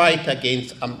the fight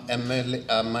against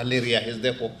malaria has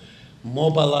therefore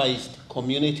mobilized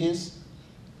communities,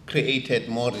 created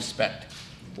more respect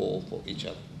for each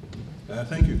other.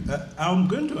 Thank you. I'm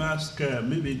going to ask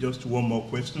maybe just one more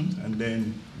question, and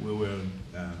then we will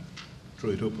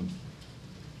throw it open.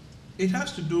 It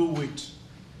has to do with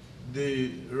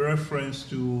the reference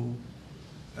to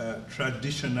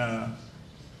traditional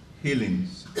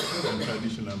healings and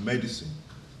traditional medicine,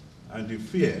 and the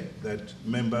fear that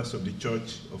members of the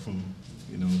church often,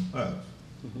 have,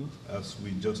 as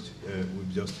we've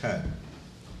just had.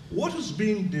 What has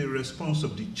been the response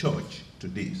of the church to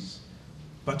this,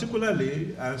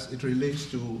 particularly as it relates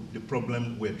to the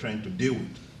problem we're trying to deal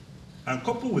with? And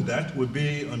coupled with that would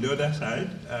be, on the other side,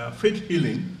 faith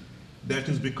healing that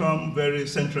has become very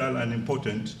central and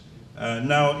important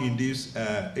now in this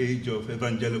age of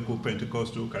evangelical,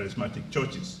 Pentecostal, charismatic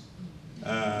churches.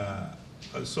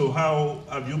 So how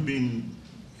have you been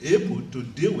able to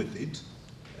deal with it,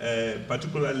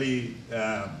 particularly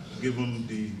given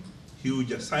the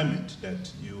huge assignment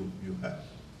that you have?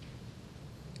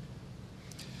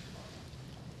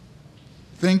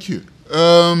 Thank you.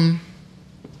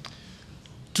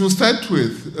 To start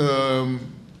with,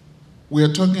 we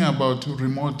are talking about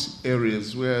remote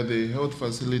areas where the health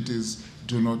facilities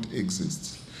do not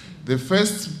exist. The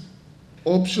first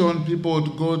option people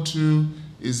would go to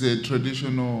is a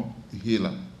traditional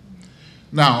healer.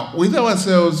 Now, with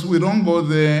ourselves, we don't go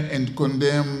there and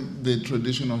condemn the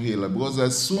traditional healer, because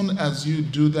as soon as you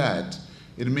do that,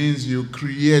 it means you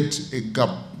create a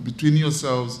gap between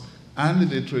yourselves and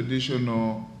the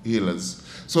traditional healers.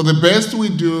 So the best we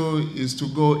do is to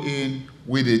go in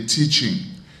with a teaching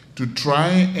to try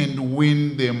and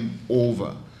win them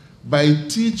over by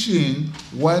teaching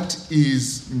what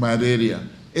is malaria,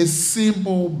 a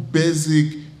simple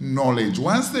basic knowledge.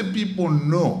 Once the people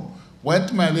know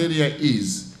what malaria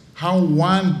is, how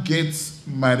one gets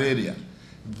malaria,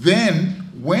 then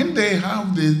when they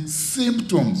have the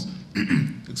symptoms,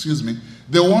 excuse me,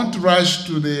 they won't rush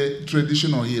to the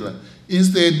traditional healer.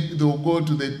 Instead, they'll go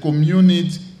to the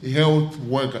community health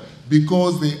worker,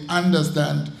 because they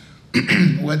understand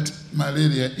what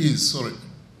malaria is, sorry.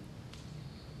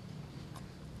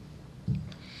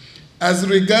 As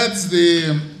regards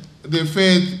the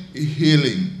faith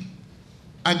healing,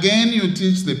 again you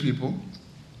teach the people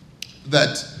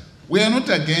that we are not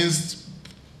against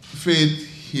faith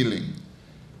healing.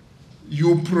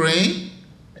 You pray,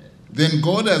 then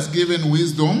God has given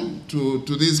wisdom to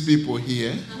these people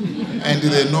here and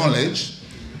the knowledge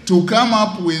to come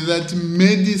up with that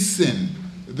medicine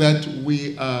that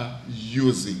we are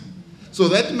using. So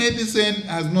that medicine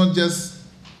has not just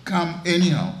come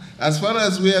anyhow. As far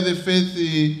as we are the faith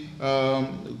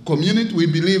community, we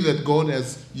believe that God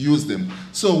has used them.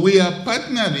 So we are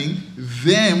partnering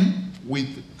them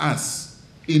with us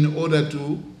in order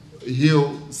to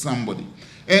heal somebody.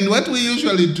 And what we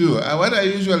usually do, what I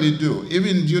usually do,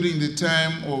 even during the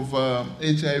time of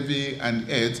HIV and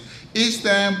AIDS, each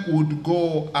time would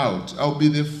go out. I'll be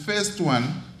the first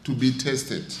one to be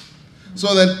tested,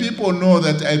 so that people know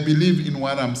that I believe in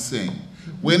what I'm saying.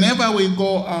 Whenever we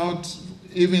go out,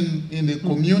 even in the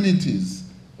communities,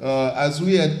 as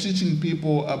we are teaching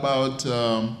people about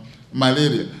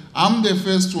malaria, I'm the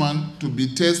first one to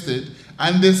be tested,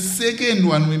 and the second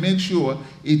one, we make sure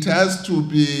it has to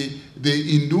be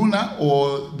the induna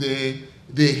or the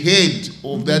head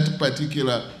of that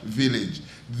particular village.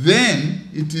 Then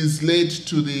it is led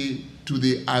to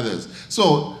the others.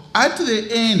 So at the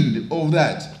end of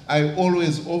that, I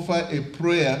always offer a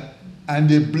prayer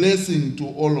and a blessing to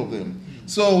all of them.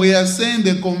 So we are saying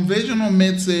the conventional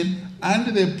medicine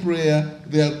and the prayer,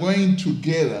 they are going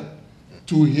together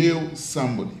to heal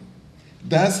somebody.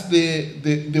 That's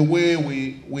the way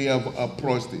we have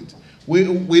approached it.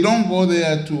 We don't go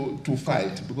there to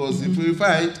fight, because if we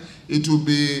fight, it will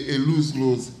be a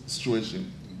lose-lose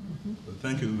situation.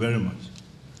 Thank you very much.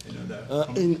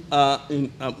 In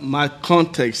my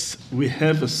context, we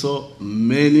have so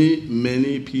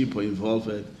many people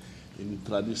involved in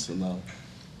traditional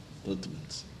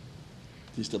treatments.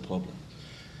 This is the problem.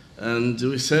 And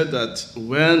we said that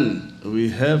when we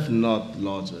have not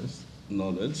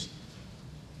knowledge,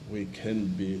 we can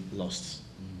be lost.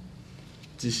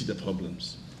 This is the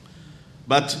problems.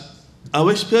 But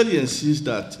our experience is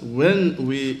that when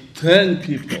we train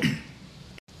people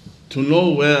to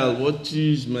know well what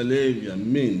is malaria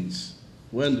means,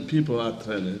 when the people are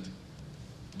trained,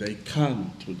 they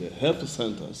come to the health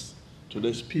centers, to the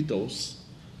hospitals,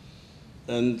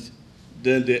 and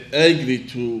then they agree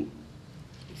to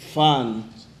fund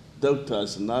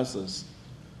doctors and nurses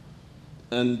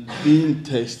and being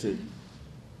tested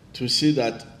to see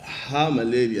that how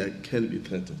malaria can be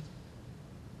treated.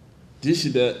 This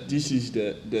is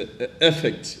the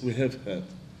effect we have had.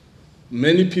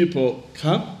 Many people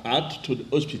come out to the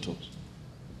hospitals,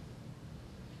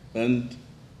 and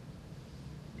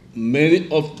many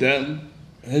of them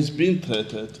has been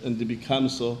treated, and they become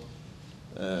so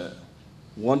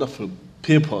wonderful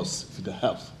people with the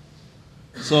health.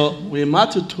 So we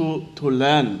matter to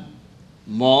learn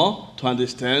more, to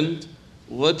understand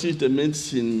what is the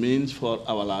medicine means for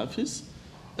our lives,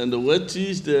 and what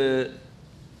is the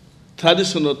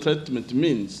traditional treatment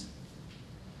means.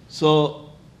 So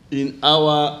in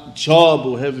our job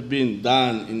we have been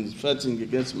done in fighting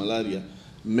against malaria,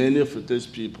 many of these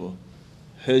people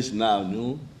has now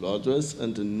new knowledge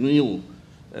and new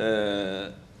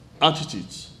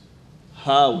attitudes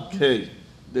how care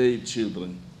their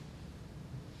children.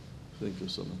 Thank you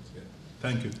so much. Yeah.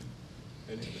 Thank you.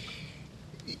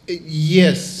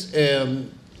 Yes,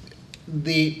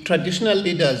 the traditional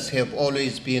leaders have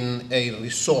always been a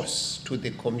resource to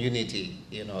the community.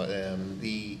 You know,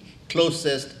 the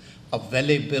closest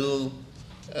available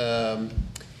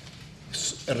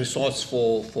resource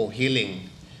for healing.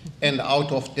 And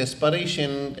out of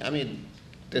desperation, I mean,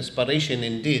 desperation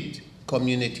indeed,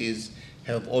 communities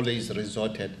have always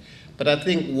resorted. But I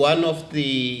think one of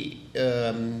the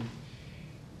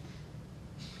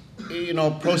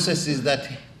processes that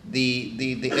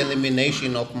the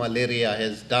elimination of malaria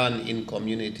has done in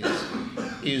communities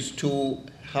is to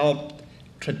help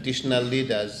traditional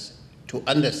leaders to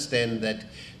understand that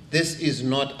this is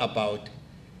not about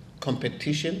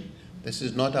competition, this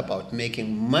is not about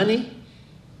making money,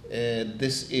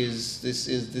 this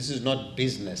is not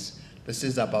business. This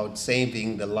is about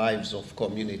saving the lives of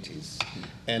communities.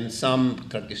 And some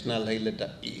traditional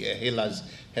healers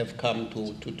have come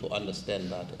to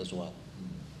understand that as well.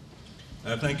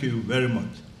 Thank you very much.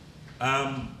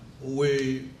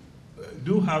 We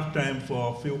do have time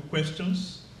for a few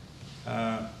questions.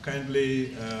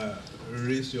 Kindly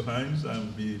raise your hands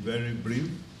and be very brief.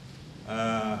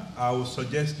 I would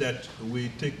suggest that we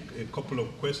take a couple of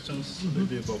questions,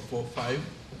 maybe about 4 or 5,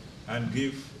 and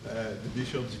give the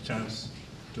bishops the chance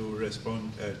to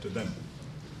respond to them.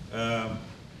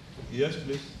 Yes,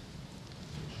 please.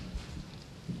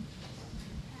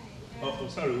 Oh,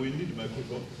 sorry, we need a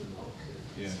microphone.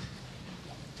 Yeah.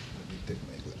 Let me take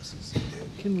my glasses.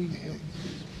 Can we?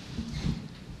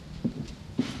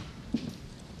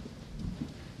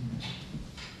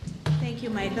 Thank you,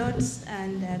 my lords,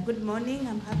 and good morning.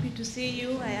 I'm happy to see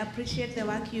you. I appreciate the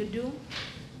work you do.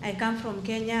 I come from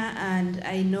Kenya, and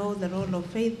I know the role of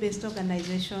faith-based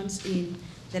organizations in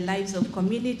the lives of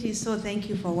communities, so thank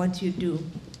you for what you do.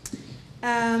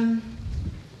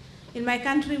 In my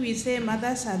country, we say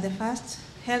mothers are the first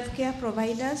healthcare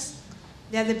providers.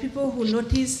 They are the people who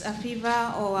notice a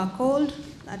fever or a cold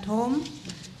at home.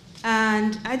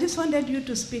 And I just wanted you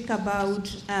to speak about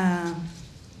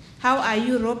how are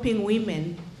you roping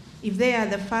women, if they are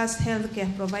the first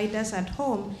healthcare providers at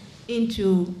home,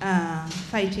 into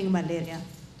fighting malaria.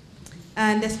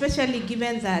 And especially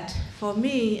given that, for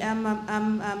me, I'm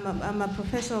a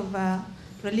professor of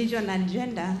religion and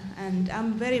gender, and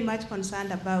I'm very much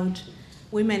concerned about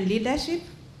women leadership.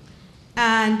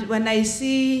 And when I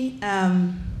see,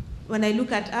 when I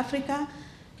look at Africa,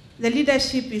 the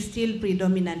leadership is still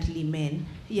predominantly men,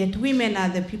 yet women are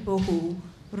the people who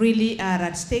really are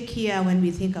at stake here when we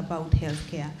think about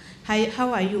healthcare.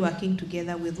 How are you working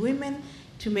together with women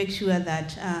to make sure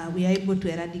that we are able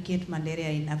to eradicate malaria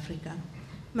in Africa?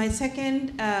 My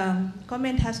second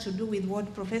comment has to do with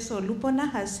what Professor Lupona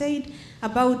has said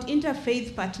about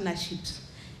interfaith partnerships.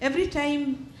 Every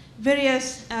time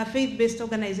various faith-based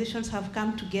organizations have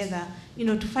come together,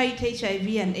 to fight HIV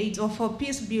and AIDS or for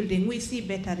peace building, we see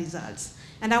better results.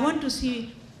 And I want to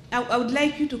see, I would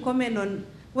like you to comment on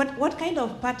what kind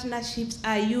of partnerships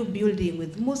are you building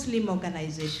with Muslim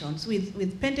organizations,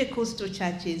 with Pentecostal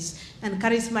churches and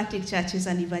charismatic churches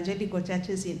and evangelical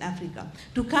churches in Africa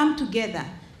to come together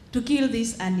to kill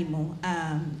this animal?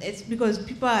 It's because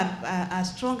people are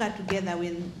stronger together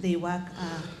when they work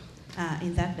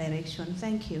in that direction.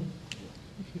 Thank you.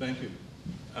 Thank you.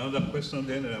 Another question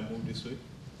then, and I'll move this way.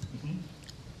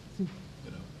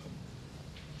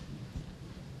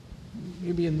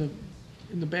 Maybe in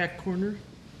the back corner.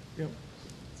 Yep.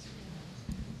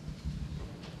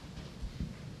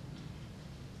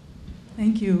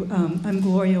 Thank you. I'm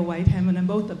Gloria Whiteham, and I'm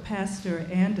both a pastor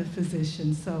and a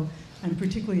physician, so I'm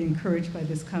particularly encouraged by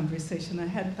this conversation. I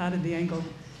had thought of the angle,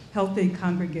 healthy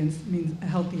congregants means a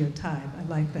healthier time. I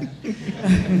like that.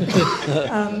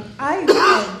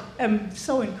 I am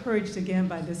so encouraged again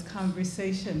by this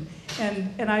conversation,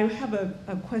 and I have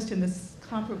a question that's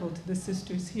comparable to the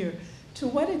sisters here. To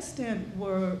what extent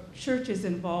were churches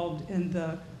involved in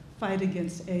the fight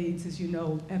against AIDS, as you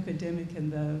know, epidemic in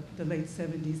the late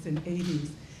 70s and 80s?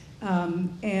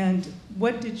 And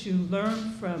what did you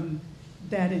learn from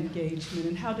that engagement,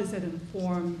 and how does that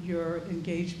inform your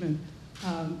engagement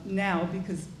now?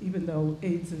 Because even though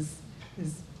AIDS is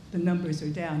the numbers are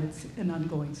down, it's an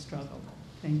ongoing struggle.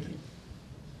 Thank you.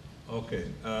 Okay,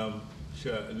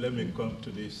 sure, let me come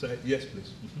to this side. Yes,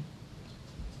 please.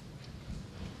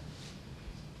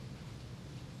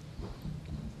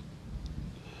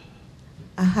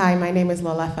 Hi, my name is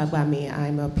Lola Fagbami.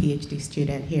 I'm a PhD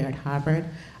student here at Harvard.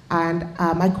 And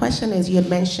my question is, you had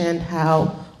mentioned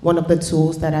how one of the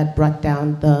tools that had brought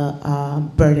down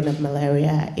the burden of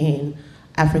malaria in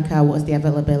Africa was the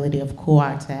availability of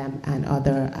Coartem and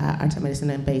other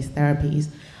artemisinin-based therapies.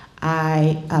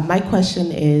 My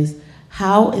question is,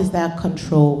 how is that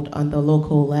controlled on the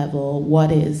local level?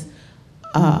 What is,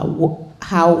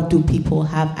 how do people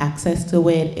have access to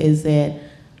it? Is it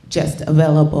just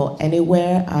available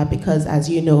anywhere? Because as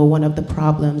you know, one of the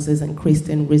problems is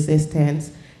increasing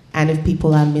resistance, and if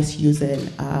people are misusing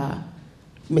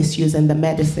the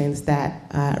medicines, that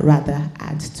rather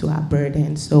adds to our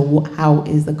burden. So how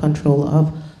is the control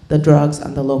of the drugs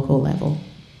on the local level?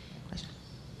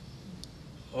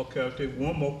 Okay, I'll take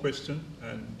one more question.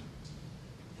 And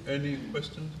any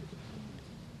questions?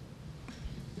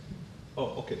 Oh,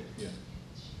 okay, yeah.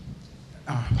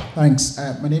 Thanks.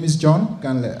 My name is John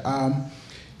Ganle.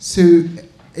 So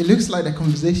it looks like the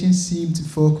conversation seemed to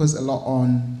focus a lot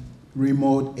on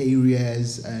remote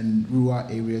areas and rural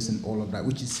areas and all of that,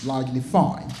 which is largely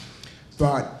fine.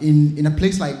 But in a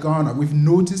place like Ghana, we've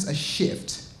noticed a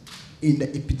shift in the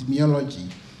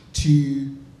epidemiology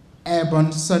to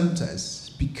urban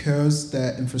centers because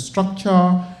the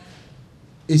infrastructure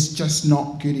is just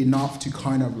not good enough to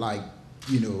kind of like,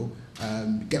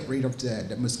 get rid of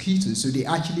the mosquitoes. So they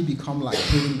actually become like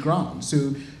breeding ground. So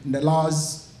in the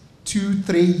last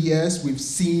 2-3 years, we've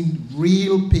seen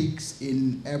real peaks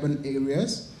in urban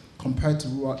areas compared to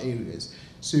rural areas.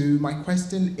 So my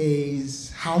question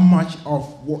is, how much of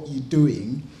what you're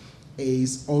doing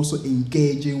is also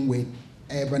engaging with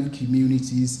urban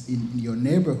communities in your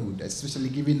neighborhood, especially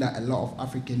given that a lot of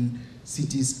African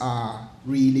cities are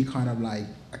really kind of like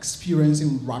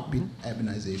experiencing rapid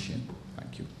urbanization.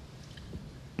 Thank you.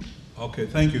 Okay,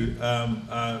 thank you.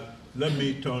 Let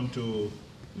me turn to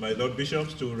my Lord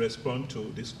Bishops to respond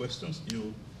to these questions.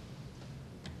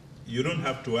 You don't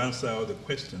have to answer all the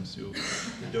questions. You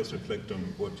just reflect on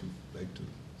what you'd like to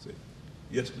say.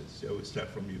 Yes, please. Shall we start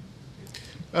from you?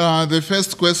 The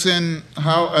first question,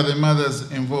 how are the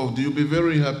mothers involved? You'll be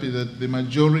very happy that the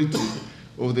majority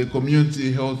of the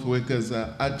community health workers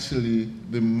are actually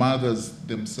the mothers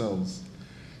themselves.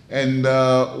 And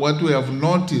what we have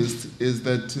noticed is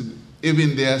that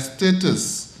even their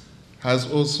status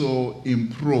has also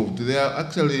improved. They are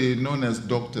actually known as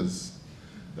doctors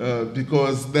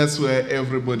because that's where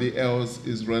everybody else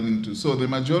is running to. So the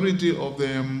majority of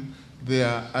them, they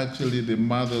are actually the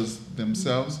mothers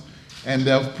themselves, and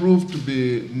they have proved to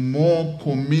be more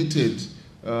committed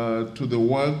to the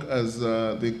work as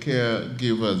the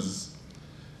caregivers.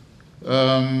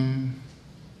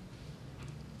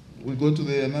 We go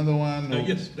to another one?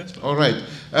 Yes, that's fine. All right.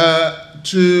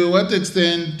 To what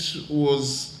extent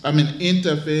was,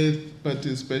 interfaith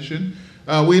participation?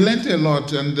 We learned a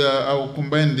lot, and I'll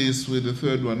combine this with the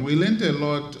third one. We learned a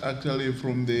lot, actually,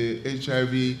 from the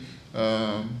HIV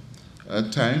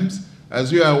times.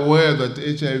 As you are aware that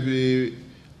HIV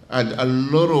had a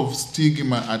lot of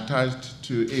stigma attached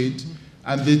to it,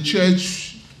 and the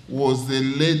church was the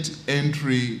late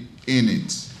entry in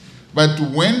it. But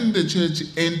when the church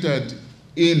entered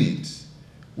in it,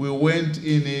 we went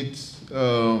in it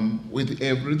with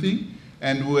everything,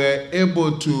 and we were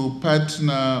able to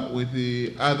partner with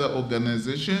the other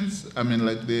organizations,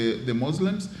 like the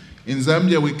Muslims. In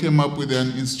Zambia, we came up with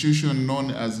an institution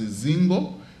known as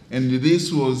Zingo, and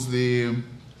this was the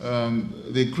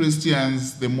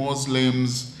Christians, the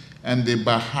Muslims, and the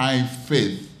Baha'i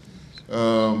faith.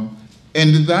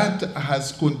 And that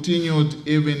has continued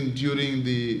even during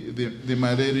the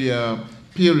malaria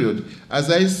period. As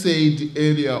I said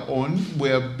earlier on, we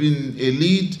have been a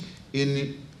lead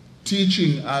in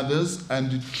teaching others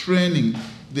and training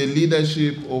the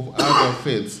leadership of other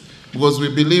faiths, because we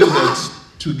believe that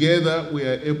together we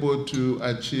are able to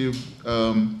achieve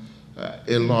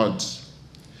a lot.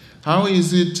 How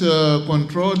is it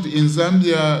controlled? In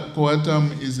Zambia,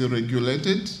 Coatam is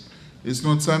regulated. It's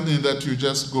not something that you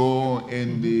just go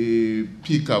and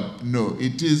pick up. No,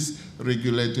 it is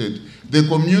regulated. The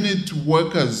community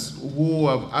workers who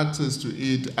have access to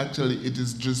it, actually it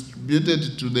is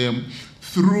distributed to them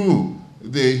through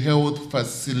the health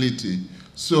facility.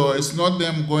 So it's not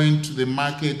them going to the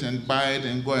market and buy it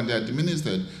and go and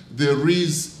administer it. There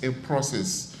is a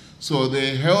process. So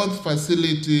the health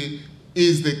facility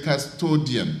is the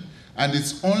custodian, and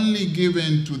it's only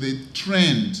given to the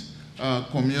trained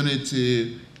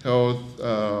community health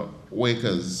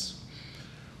workers.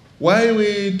 Why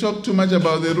we talk too much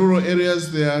about the rural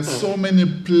areas? There are so many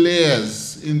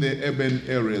players in the urban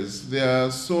areas. There are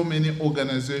so many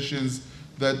organizations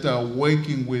that are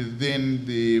working within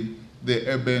the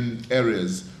urban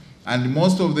areas. And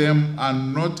most of them are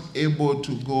not able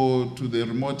to go to the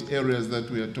remote areas that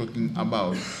we are talking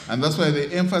about. And that's why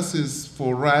the emphasis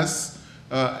for us,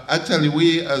 actually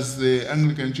we as the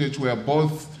Anglican Church, we are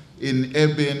both in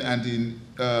urban and in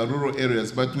rural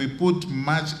areas, but we put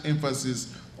much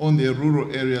emphasis on the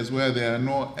rural areas where there are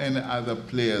no any other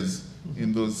players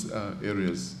in those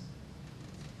areas.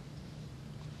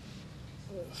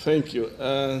 Thank you.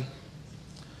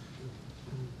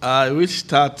 I will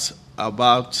start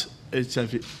about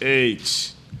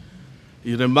HIV/AIDS.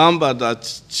 You remember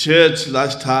that church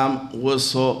last time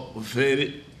was so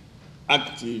very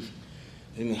active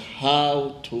in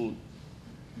how to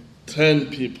train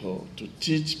people, to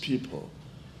teach people,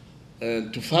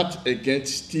 and to fight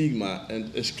against stigma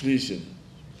and exclusion,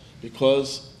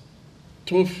 because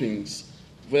two things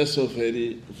were so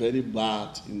very, very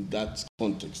bad in that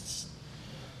context.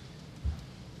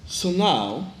 So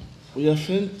now we are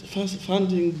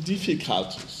finding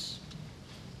difficulties.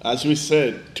 As we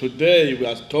said, today we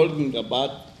are talking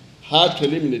about how to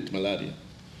eliminate malaria.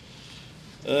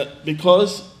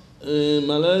 Because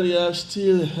malaria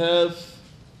still have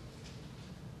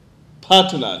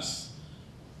partners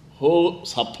who are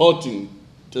supporting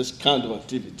this kind of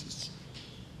activities.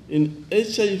 In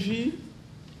HIV,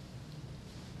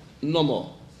 no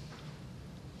more.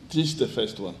 This is the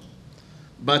first one.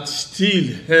 But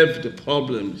still have the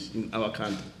problems in our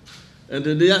country. And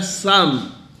there are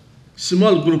some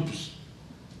small groups.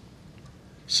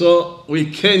 So we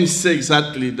can say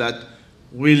exactly that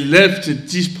we left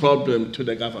this problem to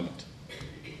the government,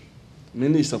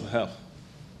 Minister of Health.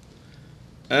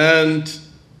 And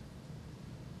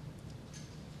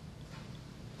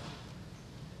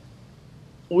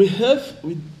we have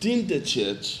within the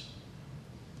church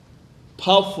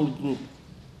powerful group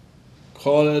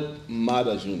called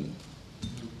Mothers Union.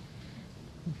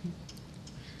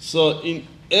 So in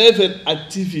every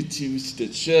activity which the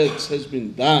church has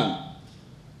been done,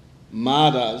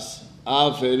 mothers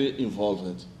are very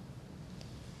involved.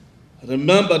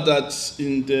 Remember that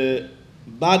in the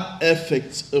bad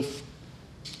effects of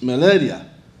malaria,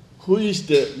 who is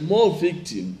the more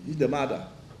victim is the mother.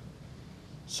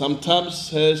 Sometimes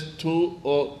has 2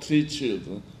 or 3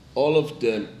 children, all of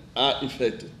them are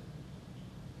infected.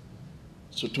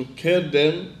 So to care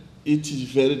them, it is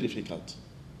very difficult.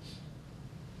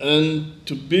 And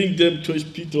to bring them to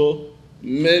hospital,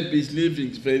 maybe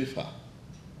living very far.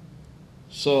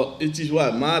 So it is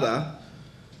why mother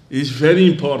is very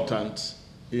important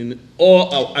in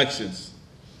all our actions.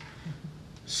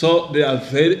 So they are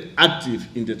very active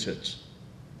in the church,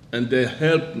 and they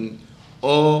help in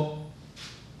all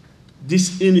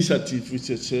this initiative which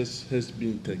the church has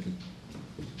been taking.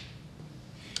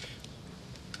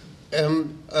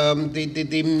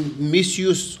 The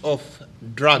misuse of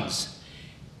drugs.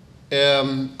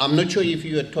 I'm not sure if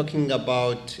you are talking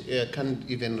about, can't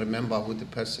even remember who the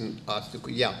person asked.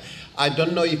 Yeah, I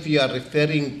don't know if you are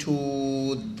referring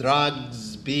to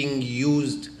drugs being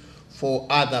used for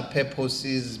other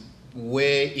purposes,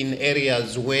 where in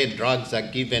areas where drugs are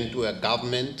given to a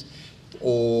government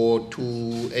or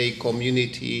to a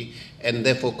community, and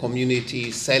therefore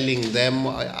community selling them.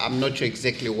 I'm not sure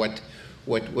exactly what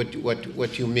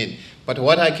you mean. But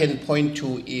what I can point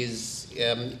to is,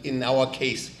 in our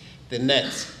case, the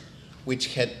nets,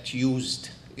 which had used,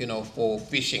 for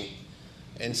fishing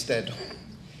instead.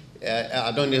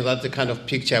 I don't know if that's the kind of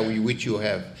picture which you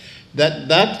have.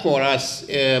 That for us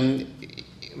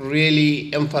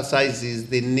really emphasizes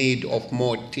the need of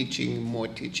more teaching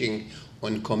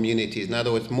on communities. In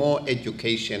other words, more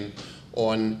education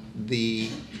on the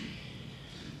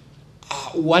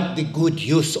what the good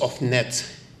use of nets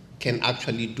can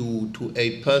actually do to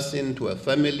a person, to a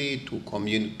family, to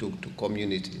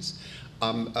communities.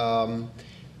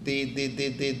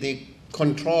 The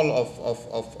control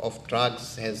of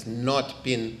drugs has not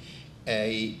been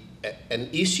an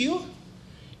issue.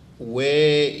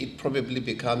 Where it probably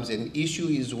becomes an issue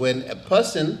is when a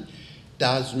person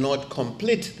does not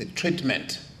complete the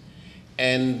treatment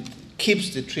and keeps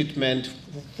the treatment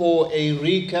for a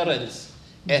recurrence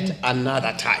at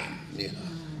another time.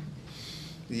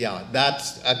 Yeah,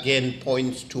 that again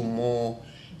points to more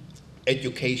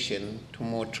education, to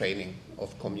more training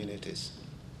of communities.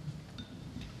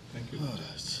 Thank you.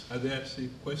 Are there actually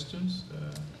questions?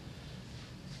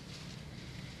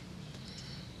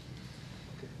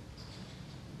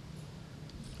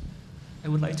 I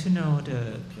would like to know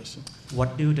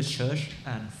what do the church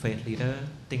and faith leader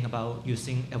think about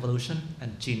using evolution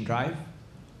and gene drive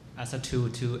as a tool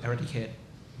to eradicate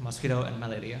mosquito and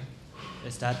malaria?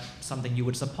 Is that something you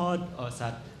would support, or is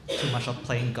that too much of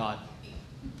playing God?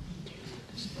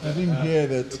 I didn't hear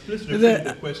that. Please repeat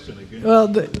the question again.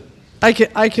 Well,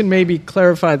 I can maybe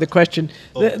clarify the question.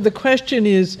 The question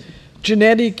is,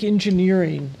 genetic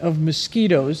engineering of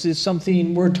mosquitoes is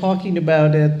something we're talking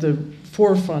about at the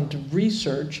forefront of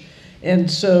research, and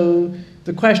so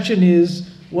the question is,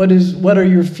 what are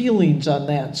your feelings on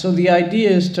that? So the idea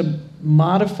is to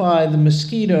modify the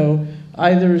mosquito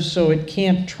either so it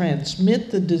can't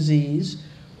transmit the disease,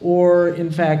 or in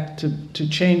fact to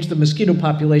change the mosquito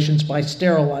populations by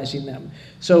sterilizing them.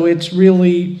 So it's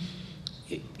really,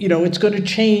 it's going to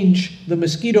change the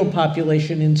mosquito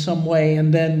population in some way,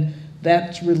 and then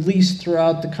that's released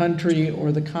throughout the country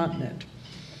or the continent.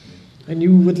 And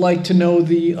you would like to know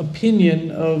the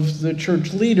opinion of the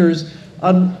church leaders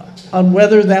on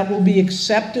whether that will be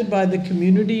accepted by the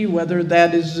community, whether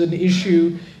that is an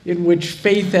issue in which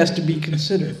faith has to be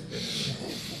considered.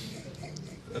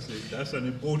 That's an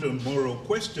important moral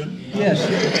question. Yes.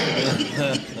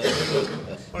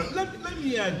 All right, let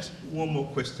me add one more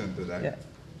question to that. Yeah.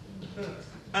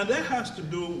 And that has to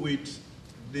do with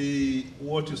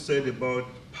what you said about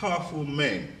powerful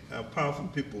men, powerful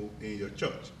people in your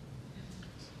church.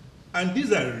 And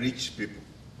these are rich people.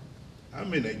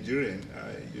 I'm a Nigerian,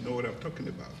 you know what I'm talking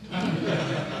about.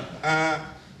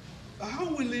 How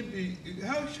will it be,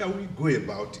 how shall we go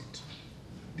about it?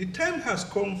 The time has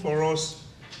come for us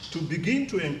to begin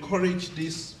to encourage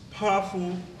these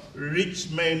powerful, rich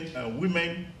men and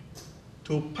women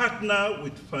to partner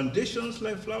with foundations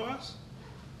like Flowers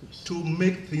to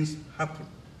make things happen.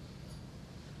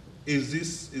 Is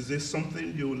this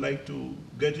something you would like to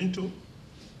get into?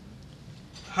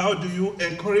 How do you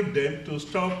encourage them to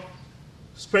stop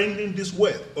spending this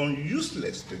wealth on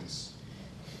useless things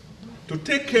to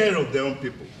take care of their own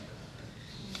people,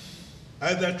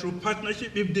 either through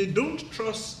partnership. If they don't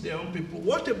trust their own people,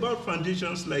 what about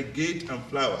foundations like Gate and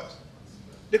Flowers?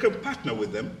 They can partner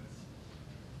with them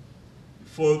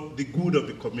for the good of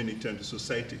the community and the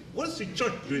society. What's the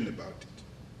church doing about it?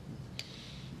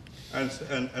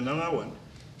 And another one.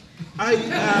 I'm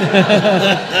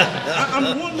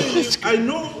wondering, I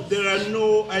know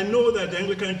that the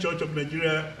Anglican Church of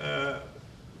Nigeria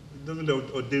doesn't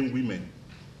ordain women.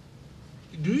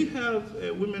 Do you have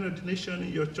women ordination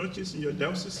in your churches, in your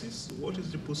dioceses? What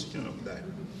is the position of that?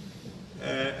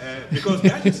 Because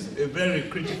that is a very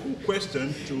critical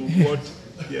question to what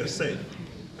you have said.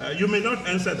 You may not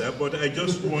answer that, but I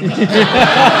just want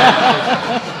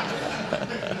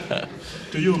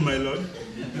to you, my lord.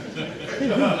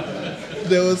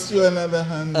 There was still another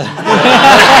hand.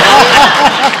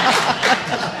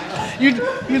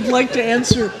 You'd like to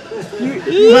answer.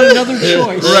 You had another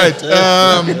choice. Right.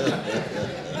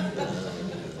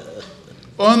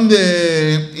 On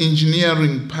the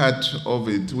engineering part of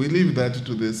it, we leave that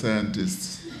to the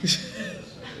scientists.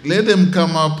 Let them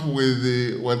come up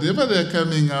with whatever they're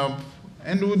coming up,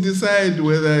 and we'll decide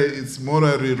whether it's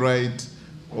morally right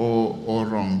or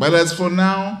wrong. But as for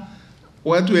now,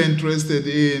 what we're interested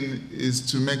in is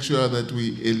to make sure that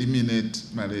we eliminate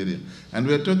malaria. And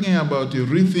we're talking about a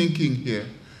rethinking here,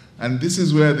 and this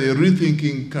is where the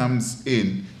rethinking comes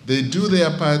in. They do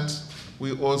their part,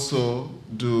 we also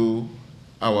do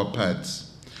our part.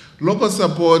 Local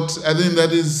support, I think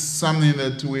that is something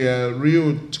that we are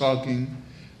real talking.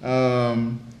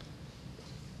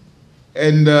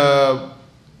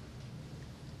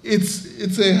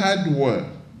 It's a hard work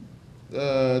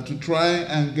to try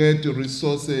and get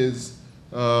resources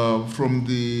from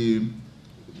the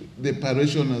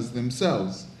parishioners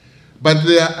themselves. But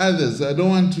there are others. I don't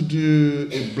want to do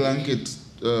a blanket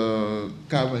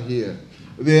cover here.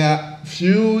 There are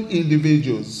few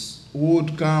individuals who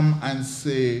would come and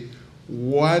say,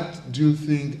 what do you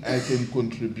think I can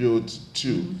contribute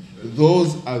to?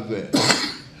 Those are there.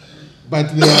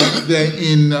 But they're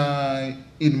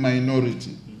in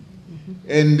minority.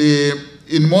 And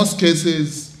in most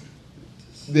cases,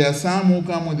 there are some who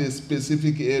come with a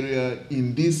specific area.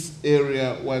 In this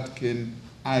area, what can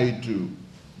I do?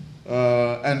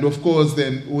 And of course,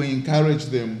 then we encourage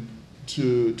them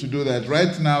to do that.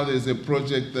 Right now, there's a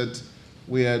project that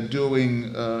we are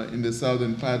doing in the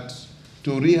southern part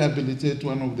to rehabilitate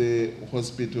one of the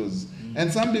hospitals.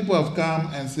 And some people have come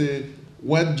and say,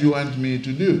 what do you want me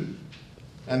to do?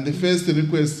 And the first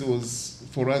request was,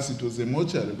 for us, it was a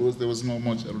mortuary, because there was no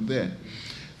mortuary there.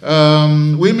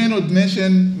 Women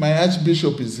ordination, my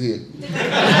Archbishop is here.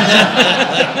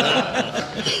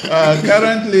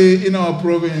 Currently, in our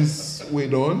province, we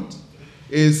don't.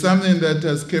 It's something that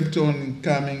has kept on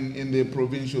coming in the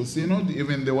provincial synod,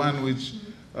 even the one which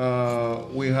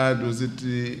we had, was it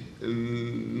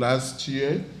last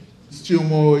year? Still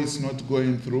more is not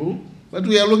going through, but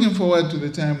we are looking forward to the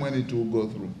time when it will go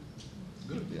through.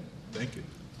 Good. Yeah. Thank you.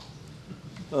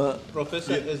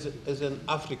 Professor, as an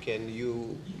African,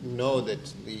 you know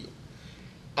that the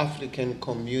African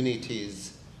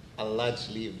communities are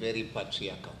largely very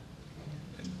patriarchal,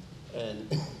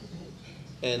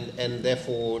 and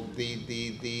therefore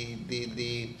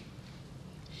the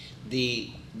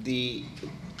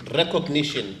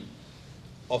recognition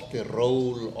of the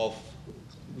role of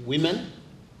women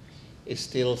is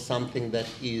still something that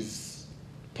is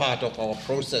part of our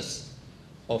process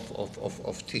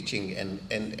of teaching and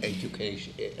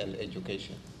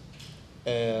education.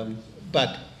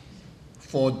 But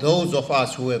for those of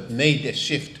us who have made a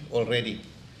shift already,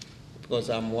 because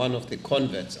I'm one of the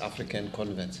converts, African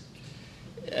converts,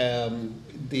 I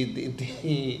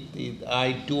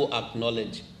do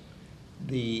acknowledge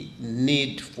the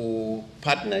need for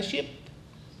partnership,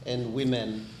 and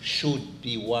women should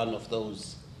be one of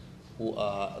those who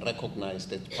are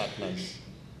recognized as partners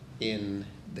in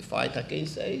the fight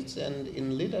against AIDS and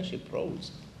in leadership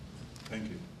roles. Thank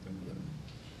you. Thank you very much.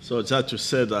 So just to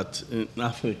say that in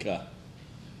Africa,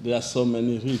 there are so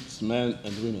many rich men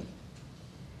and women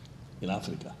in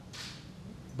Africa.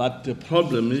 But the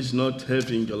problem is not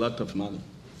having a lot of money.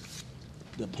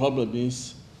 The problem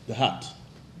is the heart.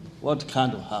 What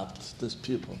kind of heart these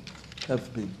people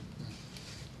have been?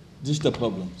 This is the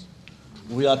problem.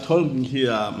 We are talking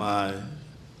here, my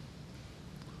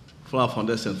Flower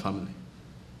Foundation family.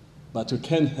 But you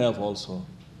can have also,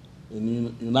 in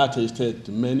the United States,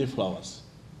 many flowers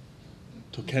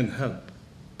to can help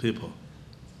people.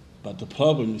 But the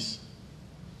problem is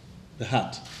the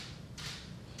heart.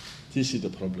 This is the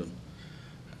problem.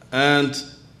 And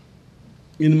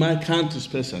in my country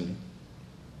especially,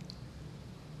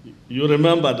 you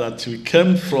remember that we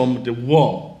came from the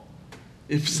war.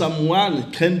 If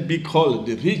someone can be called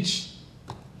the rich,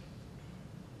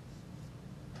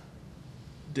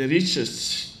 the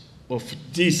richest of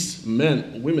these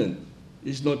men, women,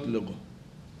 is not legal.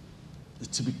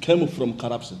 It came from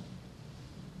corruption.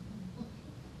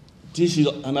 This is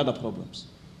another problem.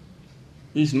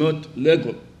 It's not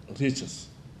legal riches.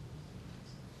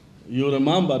 You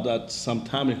remember that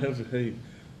sometime I have heard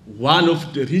one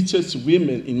of the richest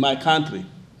women in my country,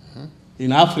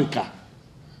 in Africa,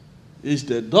 is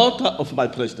the daughter of my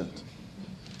president.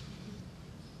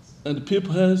 And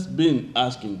people have been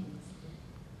asking,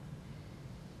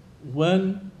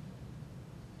 when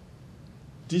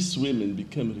these women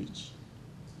became rich,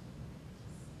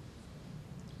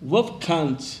 what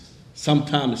can't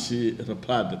sometimes she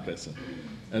replied the person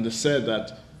and said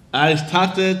that I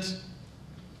started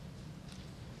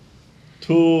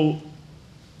to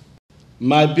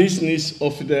my business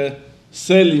of the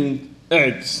selling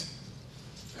eggs.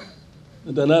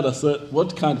 And another said,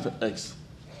 what kind of eggs?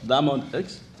 Diamond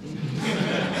eggs?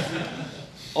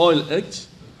 Oil eggs?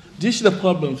 This is the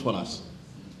problem for us.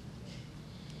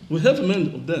 We have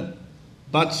many of them.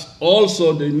 But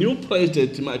also the new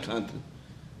president in my country,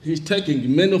 he's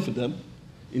taking many of them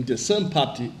in the same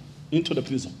party into the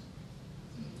prison.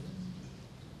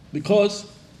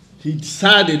 Because he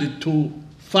decided to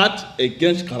fight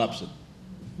against corruption.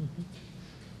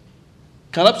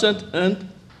 Corruption and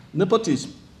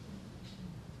nepotism.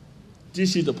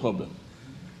 This is the problem.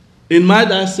 In my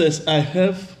diocese, I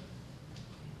have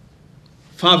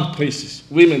 5 priests,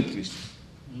 women priests.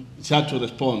 It's hard to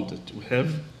respond that we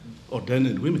have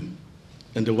ordained women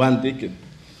and the 1 deacon.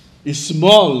 A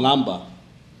small number,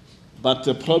 but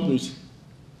the problem is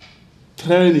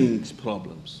training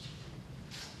problems.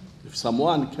 If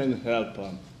someone can help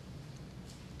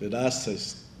the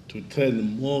diocese to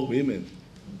train more women,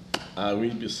 I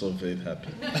will be so very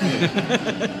happy.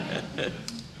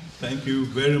 Thank you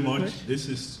very much. This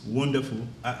is wonderful.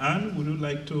 Anne, would you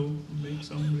like to make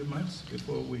some remarks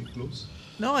before we close?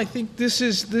 No, I think this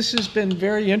has been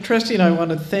very interesting. I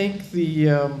want to thank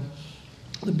the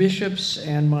bishops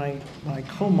and my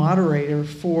co-moderator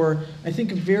for, I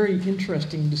think, a very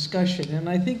interesting discussion. And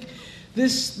I think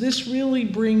this really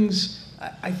brings,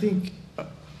 I think,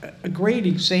 a great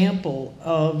example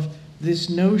of this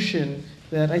notion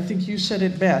that I think you said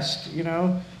it best. You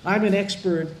know, I'm an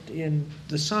expert in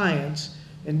the science,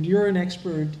 and you're an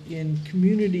expert in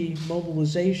community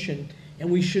mobilization, and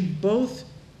we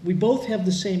both have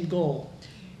the same goal.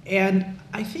 And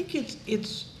I think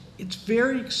it's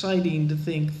very exciting to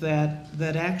think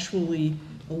that actually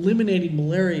eliminating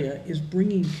malaria is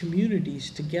bringing communities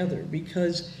together,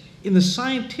 because in the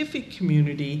scientific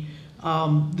community,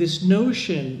 this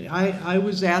notion, I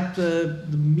was at the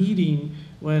meeting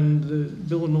when the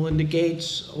Bill and Melinda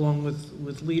Gates, along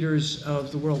with leaders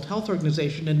of the World Health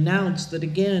Organization, announced that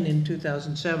again in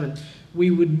 2007,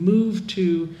 we would move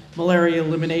to malaria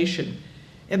elimination.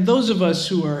 And those of us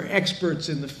who are experts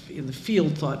in the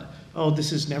field thought, oh,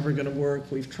 this is never going to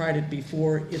work. We've tried it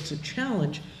before. It's a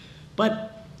challenge.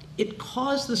 But it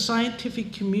caused the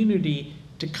scientific community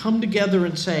to come together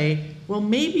and say, well,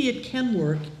 maybe it can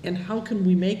work, and how can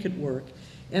we make it work?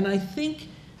 And I think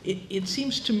it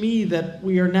seems to me that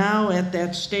we are now at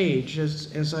that stage,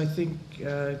 as I think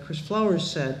Chris Flowers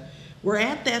said, we're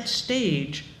at that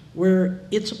stage where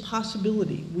it's a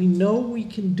possibility. We know we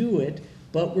can do it,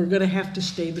 but we're going to have to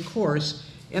stay the course.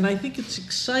 And I think it's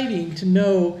exciting to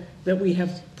know that we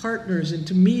have partners and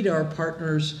to meet our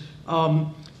partners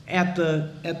at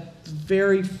the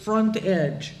very front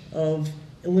edge of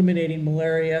eliminating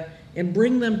malaria, and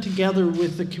bring them together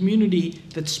with the community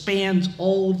that spans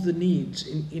all of the needs,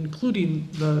 including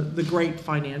the great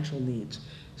financial needs.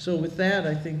 So with that,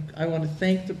 I think I want to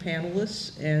thank the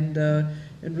panelists and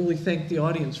really thank the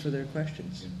audience for their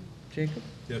questions. Jacob?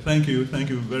 Yeah, thank you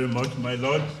very much, my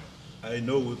Lord. I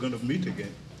know we're going to meet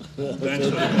again. Thanks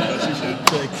for the conversation.